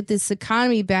order to get this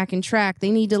economy back in track,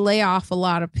 they need to lay off a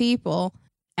lot of people.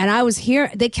 And I was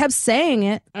here, they kept saying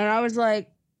it. And I was like,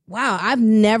 wow, I've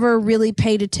never really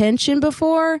paid attention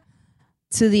before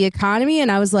to the economy. And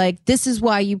I was like, this is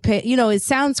why you pay. You know, it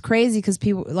sounds crazy because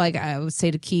people, like I would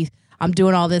say to Keith, I'm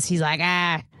doing all this. He's like,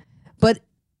 But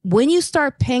when you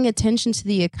start paying attention to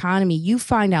the economy, you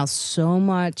find out so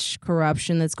much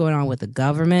corruption that's going on with the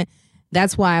government.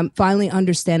 That's why I'm finally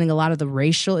understanding a lot of the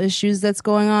racial issues that's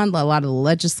going on, a lot of the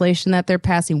legislation that they're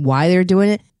passing, why they're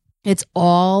doing it. It's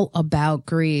all about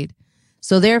greed.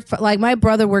 So they're like, my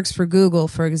brother works for Google,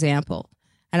 for example.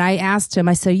 And I asked him,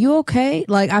 I said, you okay?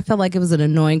 Like, I felt like it was an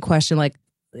annoying question. Like,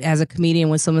 as a comedian,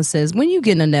 when someone says, when you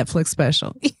getting a Netflix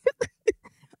special?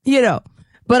 You know,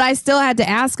 but I still had to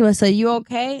ask him. I said, you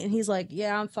okay? And he's like,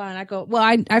 yeah, I'm fine. I go, well,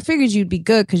 I figured you'd be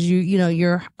good because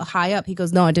you're high up. He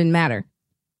goes, no, it didn't matter.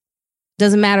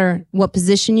 Doesn't matter what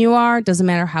position you are. Doesn't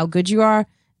matter how good you are.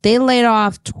 They laid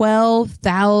off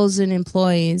 12,000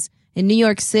 employees in New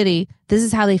York City. This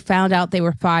is how they found out they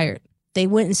were fired. They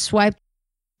went and swiped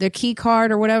their key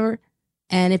card or whatever.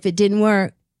 And if it didn't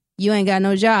work, you ain't got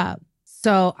no job.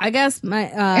 So I guess my,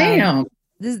 damn,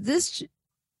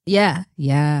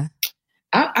 yeah.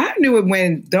 I knew it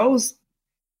when those,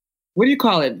 what do you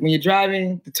call it? When you're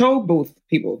driving, the toll booth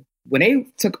people, when they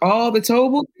took all the toll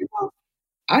booth people,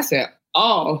 I said,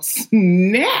 oh,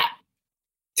 snap.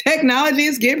 Technology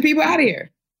is getting people out of here.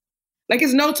 Like,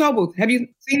 it's no toll booth. Have you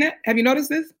seen that? Have you noticed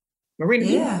this?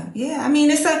 Marina? Yeah. I mean,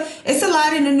 it's a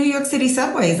lot in the New York City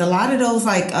subways. A lot of those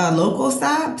like local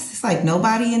stops. It's like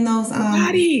nobody in those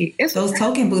those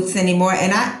token booths anymore.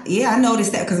 And I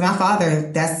noticed that because my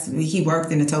father, he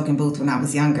worked in the token booth when I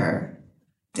was younger.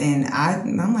 And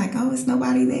I'm like, oh, it's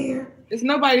nobody there. There's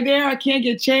nobody there. I can't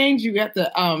get change. You have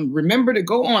to remember to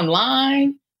go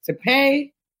online to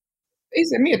pay. They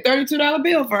sent me a $32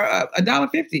 bill for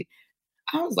 $1.50.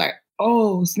 I was like,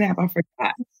 oh, snap, I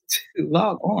forgot to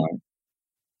log on.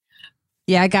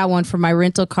 Yeah, I got one for my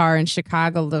rental car in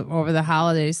Chicago over the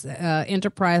holidays.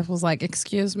 Enterprise was like,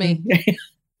 excuse me.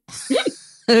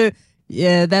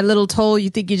 Yeah, that little toll you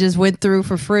think you just went through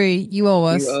for free, you owe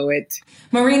us. You owe it.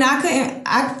 Marina,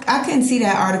 I couldn't see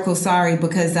that article, sorry,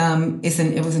 because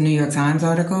it was a New York Times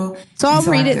article. So I'll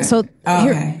read it. So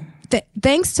okay.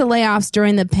 Thanks to layoffs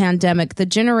during the pandemic, the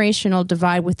generational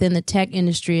divide within the tech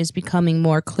industry is becoming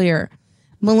more clear.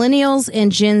 Millennials and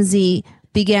Gen Z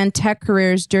began tech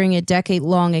careers during a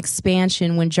decade-long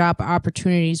expansion when job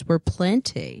opportunities were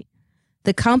plenty.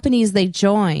 The companies they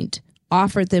joined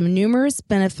offered them numerous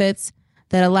benefits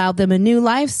that allowed them a new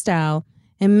lifestyle,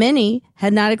 and many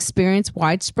had not experienced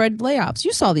widespread layoffs.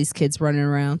 You saw these kids running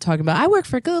around talking about, I work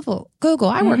for Google,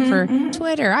 I work for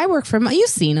Twitter, I work for, you've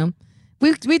seen them.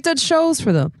 We've done shows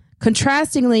for them.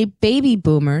 Contrastingly, baby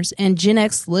boomers and Gen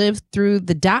X lived through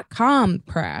the dot-com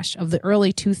crash of the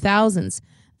early 2000s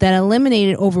that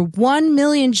eliminated over 1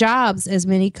 million jobs as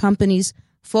many companies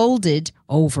folded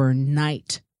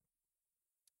overnight.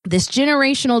 This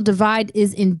generational divide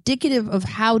is indicative of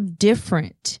how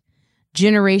different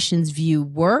generations view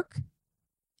work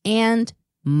and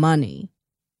money.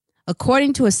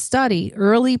 According to a study,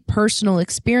 early personal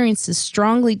experiences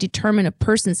strongly determine a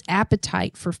person's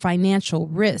appetite for financial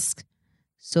risk.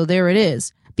 So there it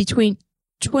is. Between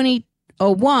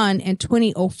 2001 and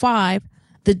 2005,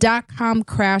 the dot-com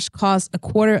crash caused a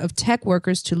quarter of tech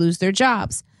workers to lose their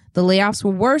jobs. The layoffs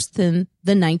were worse than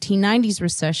the 1990s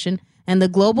recession and the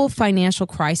global financial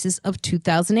crisis of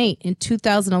 2008. In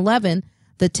 2011,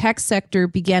 the tech sector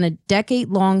began a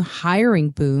decade-long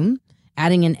hiring boom,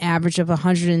 adding an average of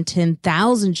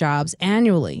 110,000 jobs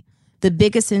annually. The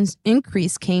biggest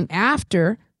increase came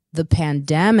after the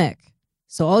pandemic.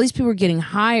 So all these people were getting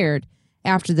hired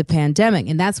after the pandemic.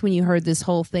 And that's when you heard this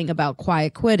whole thing about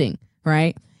quiet quitting,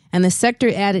 right? And the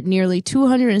sector added nearly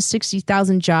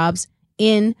 260,000 jobs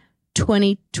in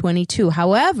 2022.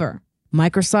 However,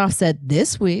 Microsoft said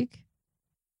this week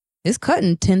it's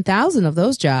cutting 10,000 of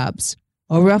those jobs,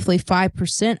 or roughly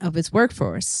 5% of its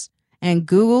workforce. And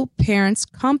Google parent's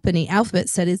company Alphabet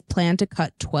said it planned to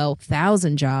cut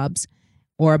 12,000 jobs,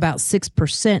 or about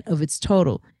 6% of its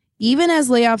total. Even as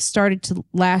layoffs started to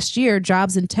last year,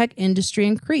 jobs in tech industry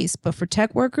increased. But for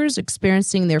tech workers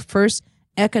experiencing their first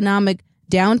economic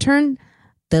downturn,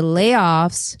 the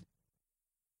layoffs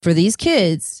for these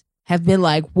kids have been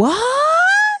like, what?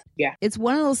 Yeah. It's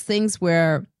one of those things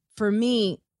where, for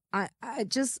me, I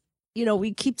just,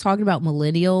 we keep talking about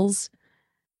millennials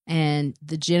and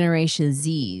the Generation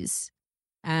Zs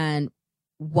and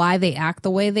why they act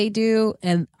the way they do.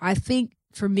 And I think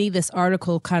for me, this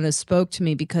article kind of spoke to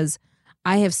me because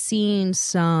I have seen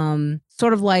some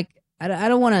sort of like, I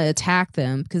don't want to attack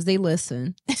them because they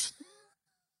listen.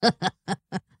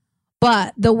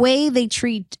 But the way they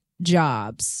treat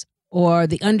jobs or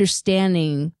the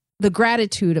understanding, the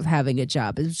gratitude of having a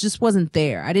job, it just wasn't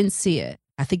there. I didn't see it.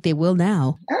 I think they will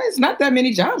now. It's not that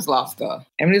many jobs lost, though.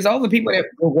 I mean, there's all the people that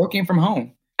were working from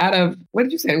home. Out of, what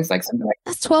did you say? It was like something like...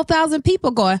 That's 12,000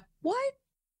 people going, what?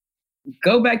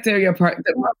 Go back to your part.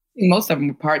 Most of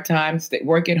them are part-time,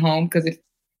 work at home, because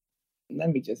let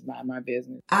me just mind my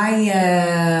business.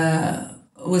 I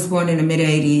was born in the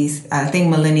mid-'80s. I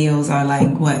think millennials are like,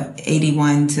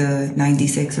 81 to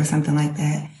 96 or something like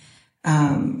that.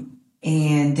 And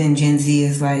then Gen Z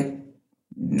is like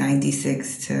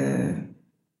 96 to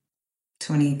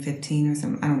 2015 or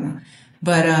something. I don't know.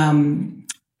 But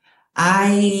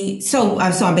so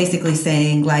I'm basically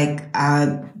saying, like,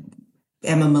 I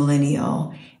am a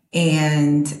millennial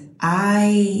and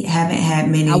I haven't had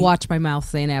many. I watch my mouth,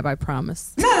 Zainab, I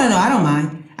promise. No, I don't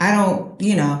mind. I don't,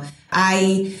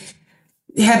 I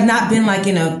have not been like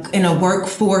in a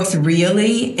workforce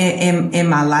really in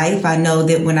my life. I know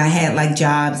that when I had like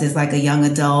jobs as like a young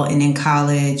adult and in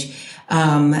college,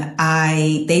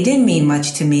 they didn't mean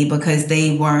much to me because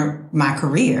they weren't my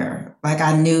career. Like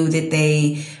I knew that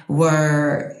they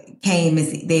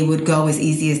would go as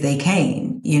easy as they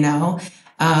came,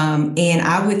 and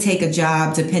I would take a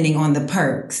job depending on the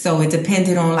perks. So it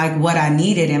depended on like what I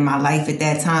needed in my life at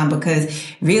that time, because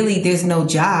really there's no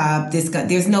job.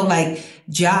 There's no like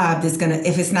job that's going to,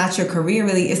 if it's not your career,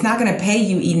 really, it's not going to pay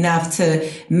you enough to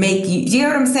make you, do you know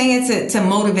what I'm saying? To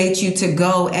motivate you to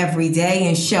go every day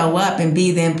and show up and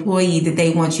be the employee that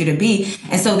they want you to be.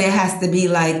 And so there has to be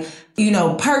like,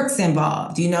 perks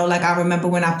involved, like I remember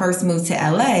when I first moved to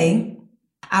LA,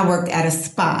 I worked at a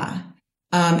spa.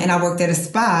 And I worked at a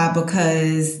spa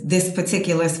because this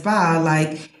particular spa,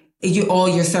 like all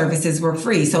your services were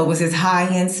free. So it was this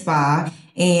high-end spa.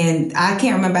 And I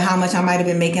can't remember how much. I might have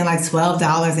been making like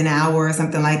 $12 an hour or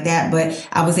something like that. But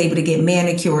I was able to get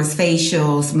manicures,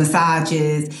 facials,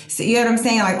 massages. So you know what I'm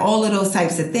saying? Like all of those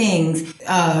types of things,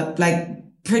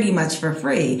 like pretty much for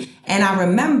free. And I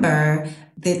remember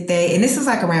that and this was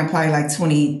like around probably like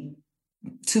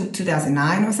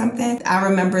 2009 or something. I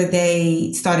remember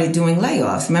they started doing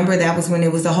layoffs. Remember that was when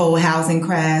it was the whole housing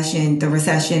crash and the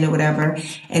recession or whatever.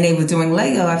 And they were doing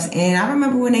layoffs. And I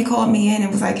remember when they called me in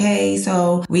and was like, hey,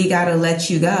 so we got to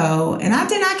let you go. And I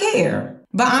did not care.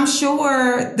 But I'm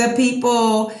sure the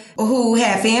people who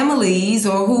had families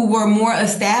or who were more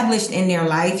established in their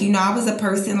life, I was a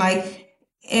person like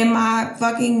in my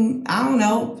fucking, I don't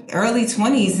know, early to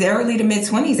mid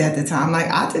 20s at the time. Like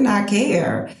I did not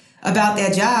care about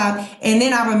that job. And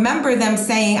then I remember them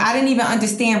saying, I didn't even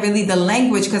understand really the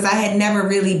language because I had never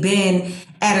really been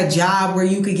at a job where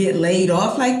you could get laid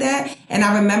off like that. And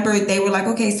I remember they were like,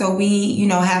 okay, so we,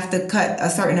 have to cut a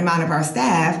certain amount of our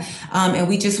staff. And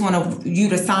we just want you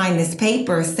to sign this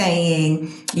paper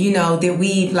saying, that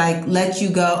we've like let you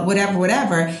go,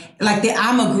 whatever, like that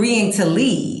I'm agreeing to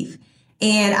leave.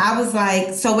 And I was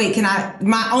like, so wait,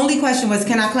 my only question was,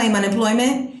 can I claim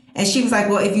unemployment? And she was like,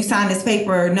 well, if you sign this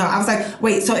paper, no. I was like,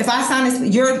 wait, so if I sign this,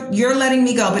 you're letting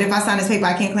me go, but if I sign this paper,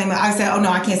 I can't claim it. I said, oh no,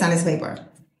 I can't sign this paper.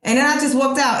 And then I just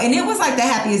walked out. And it was like the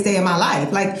happiest day of my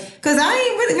life. Like, cause I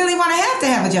didn't really want to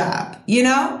have a job,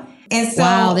 And so.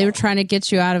 Wow, they were trying to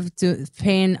get you out of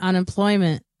paying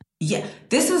unemployment. Yeah,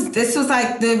 this was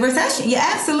like the recession. Yeah,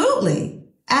 absolutely.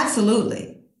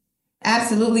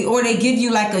 Or they give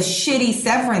you like a shitty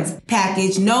severance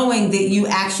package knowing that you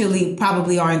actually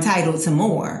probably are entitled to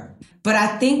more. But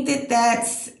I think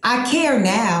I care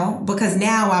now because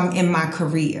now I'm in my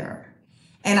career.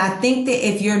 And I think that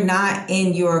if you're not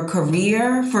in your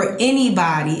career, for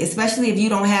anybody, especially if you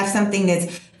don't have something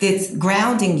that's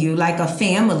grounding you, like a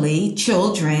family,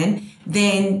 children,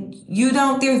 then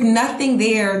there's nothing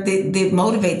there that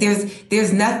motivates.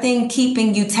 There's nothing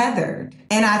keeping you tethered.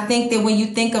 And I think that when you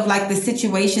think of like the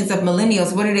situations of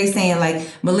millennials, what are they saying? Like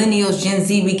millennials, Gen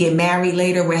Z, we get married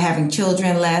later, we're having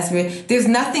children less. There's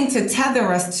nothing to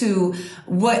tether us to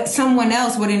what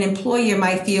an employer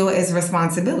might feel as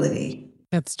responsibility.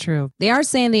 That's true. They are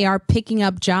saying they are picking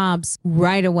up jobs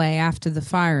right away after the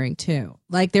firing too.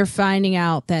 Like they're finding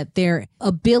out that their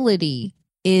ability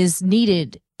is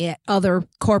needed at other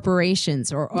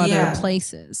corporations or other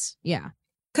places. Yeah.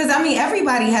 Because,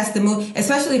 everybody has to move,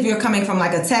 especially if you're coming from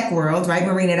like a tech world, right,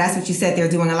 Marina? That's what you said. They're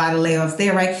doing a lot of layoffs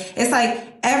there, right? It's like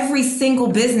every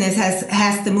single business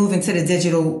has to move into the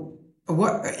digital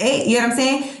world. You know what I'm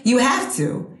saying? You have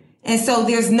to. And so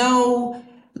there's no,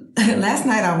 last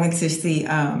night I went to see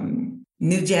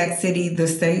New Jack City, the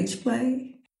stage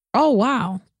play. Oh,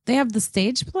 wow. They have the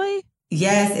stage play?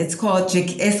 Yes, it's called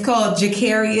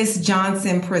Jacarius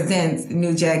Johnson Presents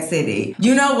New Jack City.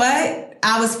 You know what?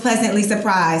 I was pleasantly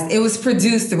surprised. It was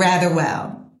produced rather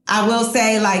well. I will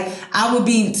say, like, I would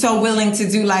be so willing to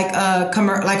do like a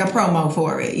promo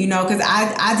for it, you know, because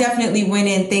I definitely went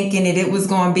in thinking that it was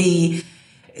going to be,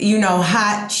 you know,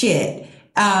 hot shit.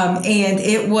 And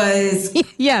it was,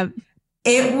 yeah,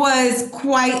 it was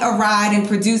quite a ride and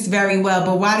produced very well.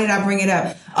 But why did I bring it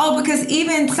up? Oh, because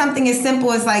even something as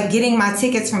simple as like getting my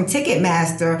tickets from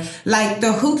Ticketmaster, like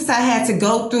the hoops I had to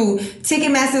go through,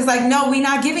 Ticketmaster's like, no, we're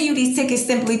not giving you these tickets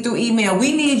simply through email.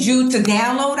 We need you to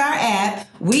download our app.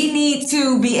 We need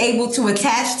to be able to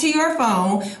attach to your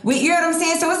phone. You know what I'm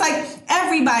saying? So it's like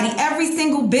everybody, every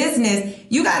single business,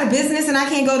 you got a business and I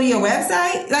can't go to your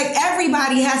website. Like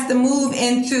everybody has to move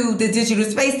into the digital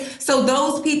space. So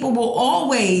those people will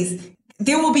always,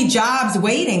 there will be jobs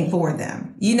waiting for them.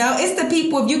 You know, it's the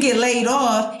people, if you get laid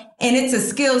off and it's a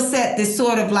skill set that's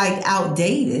sort of like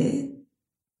outdated,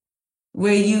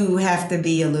 where you have to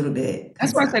be a little bit.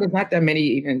 That's why I said it's not that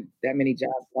many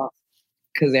jobs lost,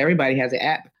 because everybody has an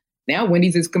app. Now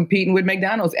Wendy's is competing with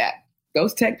McDonald's app.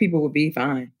 Those tech people would be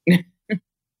fine.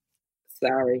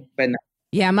 Sorry, but no.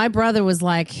 Yeah, my brother was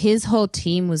like, his whole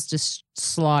team was just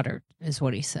slaughtered, is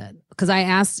what he said. Because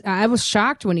I was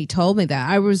shocked when he told me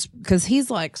that. Because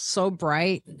he's like so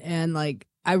bright, and like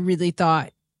I really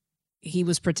thought he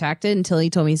was protected until he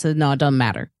told me, he said, no, it doesn't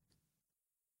matter.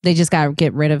 They just got to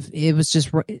get rid of, it was just,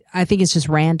 I think it's just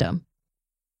random.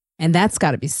 And that's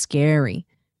got to be scary.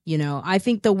 You know, I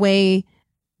think the way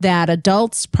that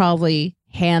adults probably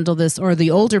handle this, or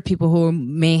the older people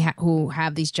who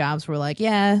have these jobs, were like,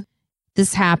 yeah,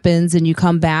 this happens and you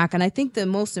come back. And I think the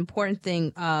most important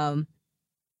thing,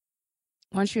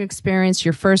 once you experience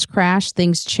your first crash,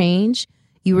 things change.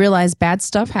 You realize bad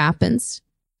stuff happens,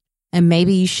 and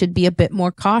maybe you should be a bit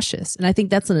more cautious. And I think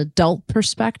that's an adult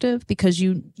perspective, because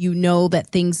you know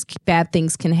that bad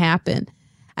things can happen.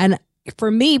 And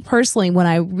for me personally, when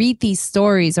I read these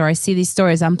stories or I see these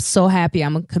stories, I'm so happy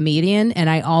I'm a comedian and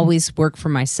I always work for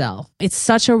myself. It's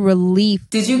such a relief.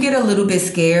 Did you get a little bit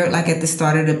scared, like at the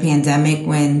start of the pandemic,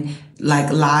 when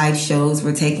like live shows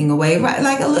were taking away? Right?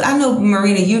 Like, I know,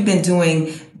 Marina, you've been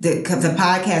doing the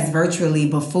podcast virtually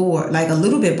before, like a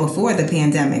little bit before the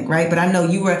pandemic, right? But I know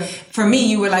you were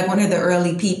like one of the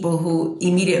early people who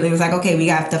immediately was like, okay, we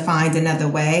have to find another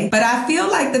way. But I feel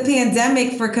like the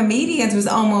pandemic for comedians was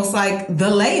almost like the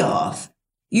layoff,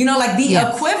 you know, like the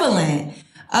equivalent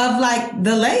of like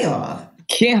the layoff.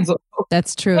 Cancel.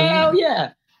 That's true. Hell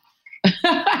yeah.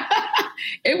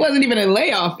 It wasn't even a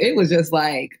layoff. It was just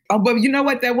like, oh, but you know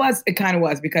what that was? It kind of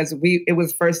was, because it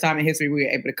was the first time in history we were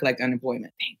able to collect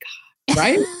unemployment. Thank God.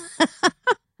 Right?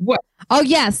 What? Oh,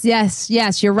 yes.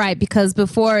 You're right. Because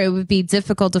before it would be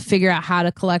difficult to figure out how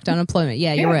to collect unemployment.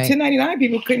 Yeah, you're right. 1099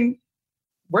 people couldn't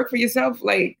work for yourself.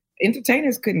 Like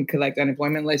entertainers couldn't collect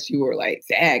unemployment unless you were like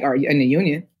SAG or in the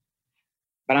union.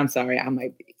 But I'm sorry, I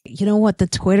might be. You know what? The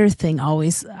Twitter thing I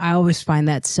always find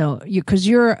that so, because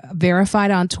you're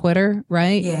verified on Twitter,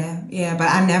 right? Yeah, but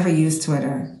I never use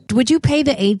Twitter. Would you pay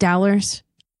the $8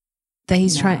 that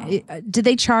he's trying? Did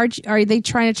they charge? Are they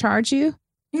trying to charge you?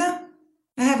 No,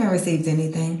 I haven't received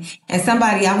anything. And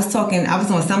I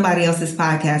was on somebody else's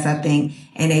podcast, I think,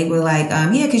 and they were like,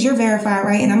 yeah, because you're verified,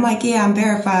 right? And I'm like, yeah, I'm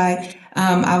verified.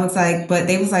 I was like, but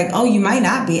they was like, oh, you might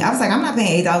not be. I was like, I'm not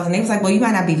paying $8. And they was like, well, you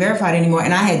might not be verified anymore.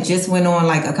 And I had just went on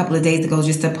like a couple of days ago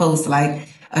just to post like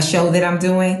a show that I'm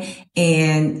doing,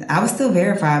 and I was still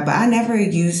verified, but I never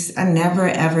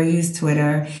ever used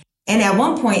Twitter. And at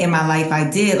one point in my life, I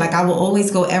did. Like, I will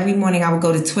always go every morning. I would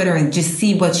go to Twitter and just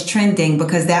see what's trending,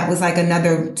 because that was like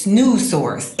another news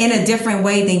source in a different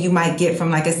way than you might get from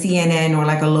like a CNN or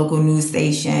like a local news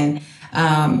station.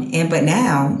 But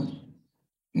now,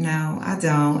 no, I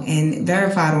don't. And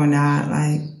verified or not,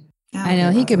 like, I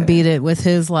know he can beat it with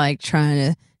his like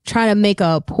trying to make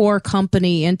a poor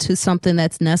company into something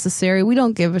that's necessary. We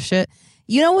don't give a shit.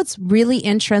 You know what's really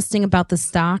interesting about the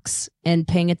stocks and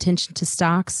paying attention to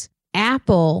stocks?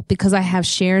 Apple, because I have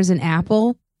shares in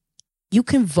Apple, you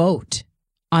can vote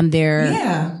on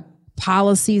their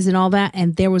policies and all that.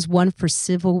 And there was one for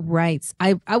civil rights.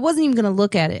 I wasn't even going to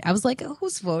look at it. I was like, oh,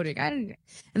 who's voting? And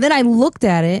then I looked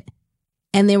at it,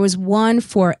 and there was one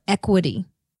for equity.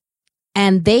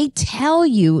 And they tell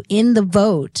you in the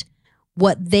vote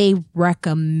what they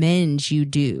recommend you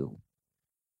do.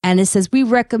 And it says, we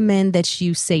recommend that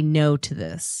you say no to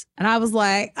this. And I was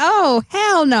like, oh,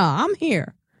 hell no, I'm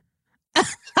here.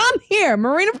 I'm here.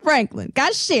 Marina Franklin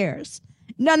got shares.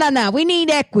 No. We need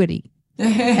equity.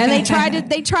 And they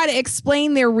tried to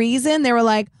explain their reason. They were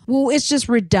like, well, it's just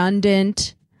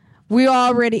redundant.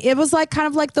 It was like kind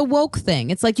of like the woke thing.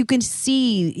 It's like you can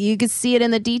see it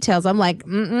in the details. I'm like,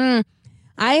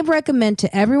 I recommend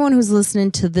to everyone who's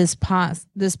listening to this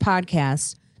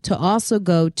podcast to also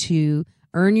go to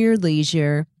Earn Your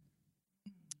Leisure.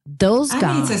 Those guys.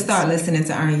 I need to start listening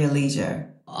to Earn Your Leisure.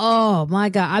 Oh my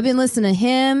God. I've been listening to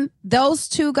him, those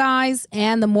two guys,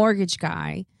 and the mortgage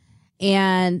guy.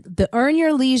 And the Earn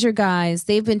Your Leisure guys,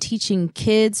 they've been teaching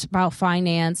kids about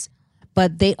finance,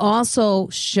 but they also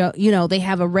show, they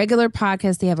have a regular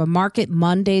podcast. They have a Market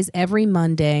Mondays every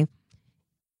Monday.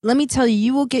 Let me tell you,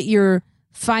 you will get your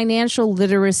financial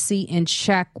literacy in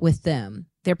check with them.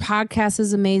 Their podcast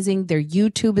is amazing. Their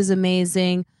YouTube is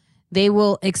amazing. They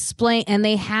will explain, and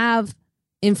they have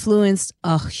influenced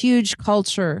a huge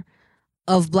culture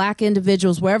of Black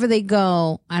individuals wherever they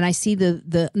go. And I see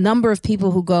the number of people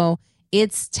who go.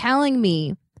 It's telling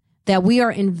me that we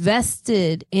are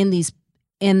invested in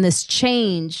this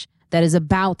change that is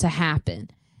about to happen.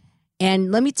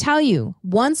 And let me tell you,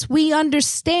 once we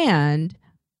understand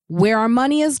where our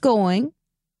money is going,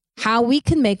 how we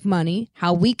can make money,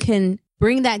 how we can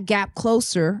bring that gap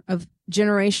closer of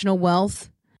generational wealth,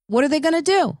 what are they going to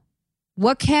do?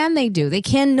 What can they do? They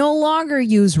can no longer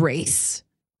use race.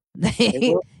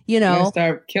 They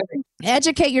start killing.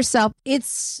 Educate yourself.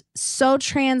 It's so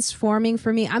transforming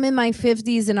for me. I'm in my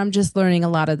 50s and I'm just learning a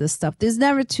lot of this stuff. It's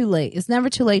never too late. It's never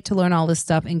too late to learn all this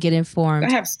stuff and get informed.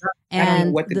 I have stuff. I don't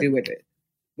know what to do with it.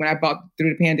 When I bought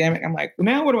through the pandemic, I'm like,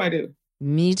 now what do I do? You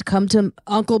need to come to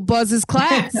Uncle Buzz's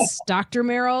class, Dr.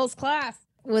 Merrill's class.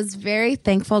 Was very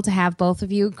thankful to have both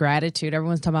of you. Gratitude.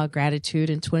 Everyone's talking about gratitude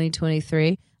in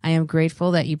 2023. I am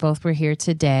grateful that you both were here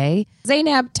today.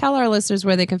 Zainab, tell our listeners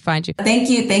where they can find you. Thank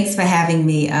you. Thanks for having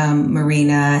me,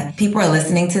 Marina. People are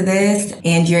listening to this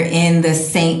and you're in the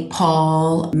St.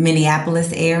 Paul,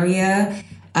 Minneapolis area,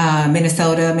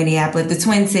 Minnesota, Minneapolis, the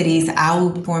Twin Cities. I will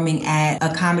be performing at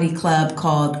a comedy club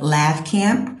called Laugh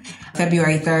Camp,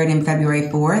 February 3rd and February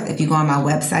 4th. If you go on my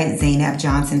website,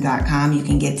 ZainabJohnson.com, you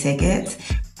can get tickets.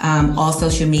 All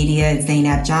social media, it's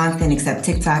Zainab Johnson, except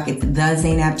TikTok, it's the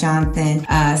Zainab Johnson.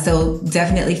 So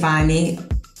definitely find me.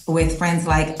 With friends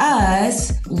like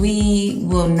us, we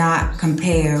will not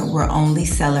compare. We'll only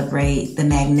celebrate the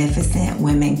magnificent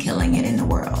women killing it in the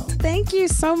world. Thank you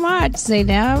so much,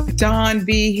 Zainab. Dawn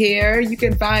B here. You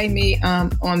can find me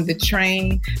on the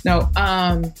train.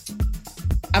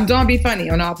 I'm Dawn B Funny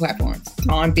on all platforms.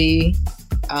 Dawn B.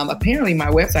 Apparently my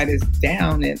website is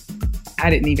down and I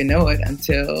didn't even know it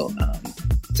until,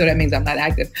 so that means I'm not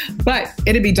active, but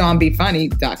it'll be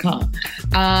dawnbfunny.com.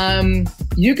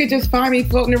 You could just find me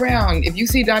floating around. If you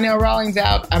see Donnell Rawlings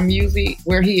out, I'm usually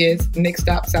where he is. Next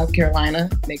stop, South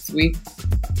Carolina next week,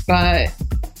 but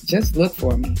just look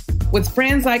for me. With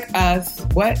friends like us,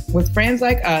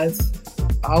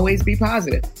 always be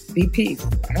positive, be peace.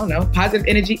 I don't know. Positive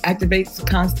energy activates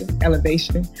constant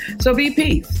elevation. So be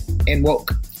peace and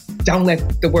woke. Don't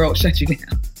let the world shut you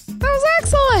down. That was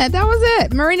excellent. That was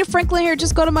it. Marina Franklin here.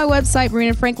 Just go to my website,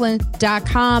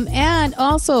 marinafranklin.com, and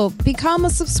also become a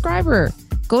subscriber.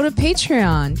 Go to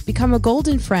Patreon. Become a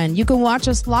golden friend. You can watch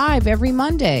us live every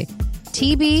Monday.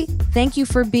 TB, thank you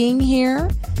for being here.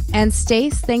 And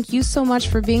Stace, thank you so much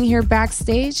for being here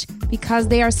backstage. Because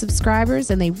they are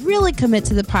subscribers and they really commit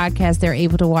to the podcast, they're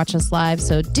able to watch us live.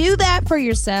 So do that for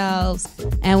yourselves.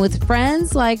 And with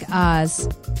friends like us,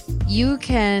 you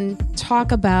can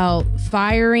talk about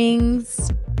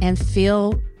firings and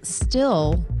feel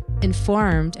still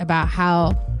informed about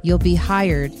how you'll be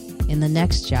hired in the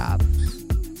next job.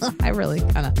 I really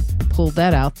kind of pulled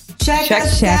that out. Check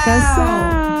us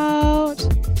out.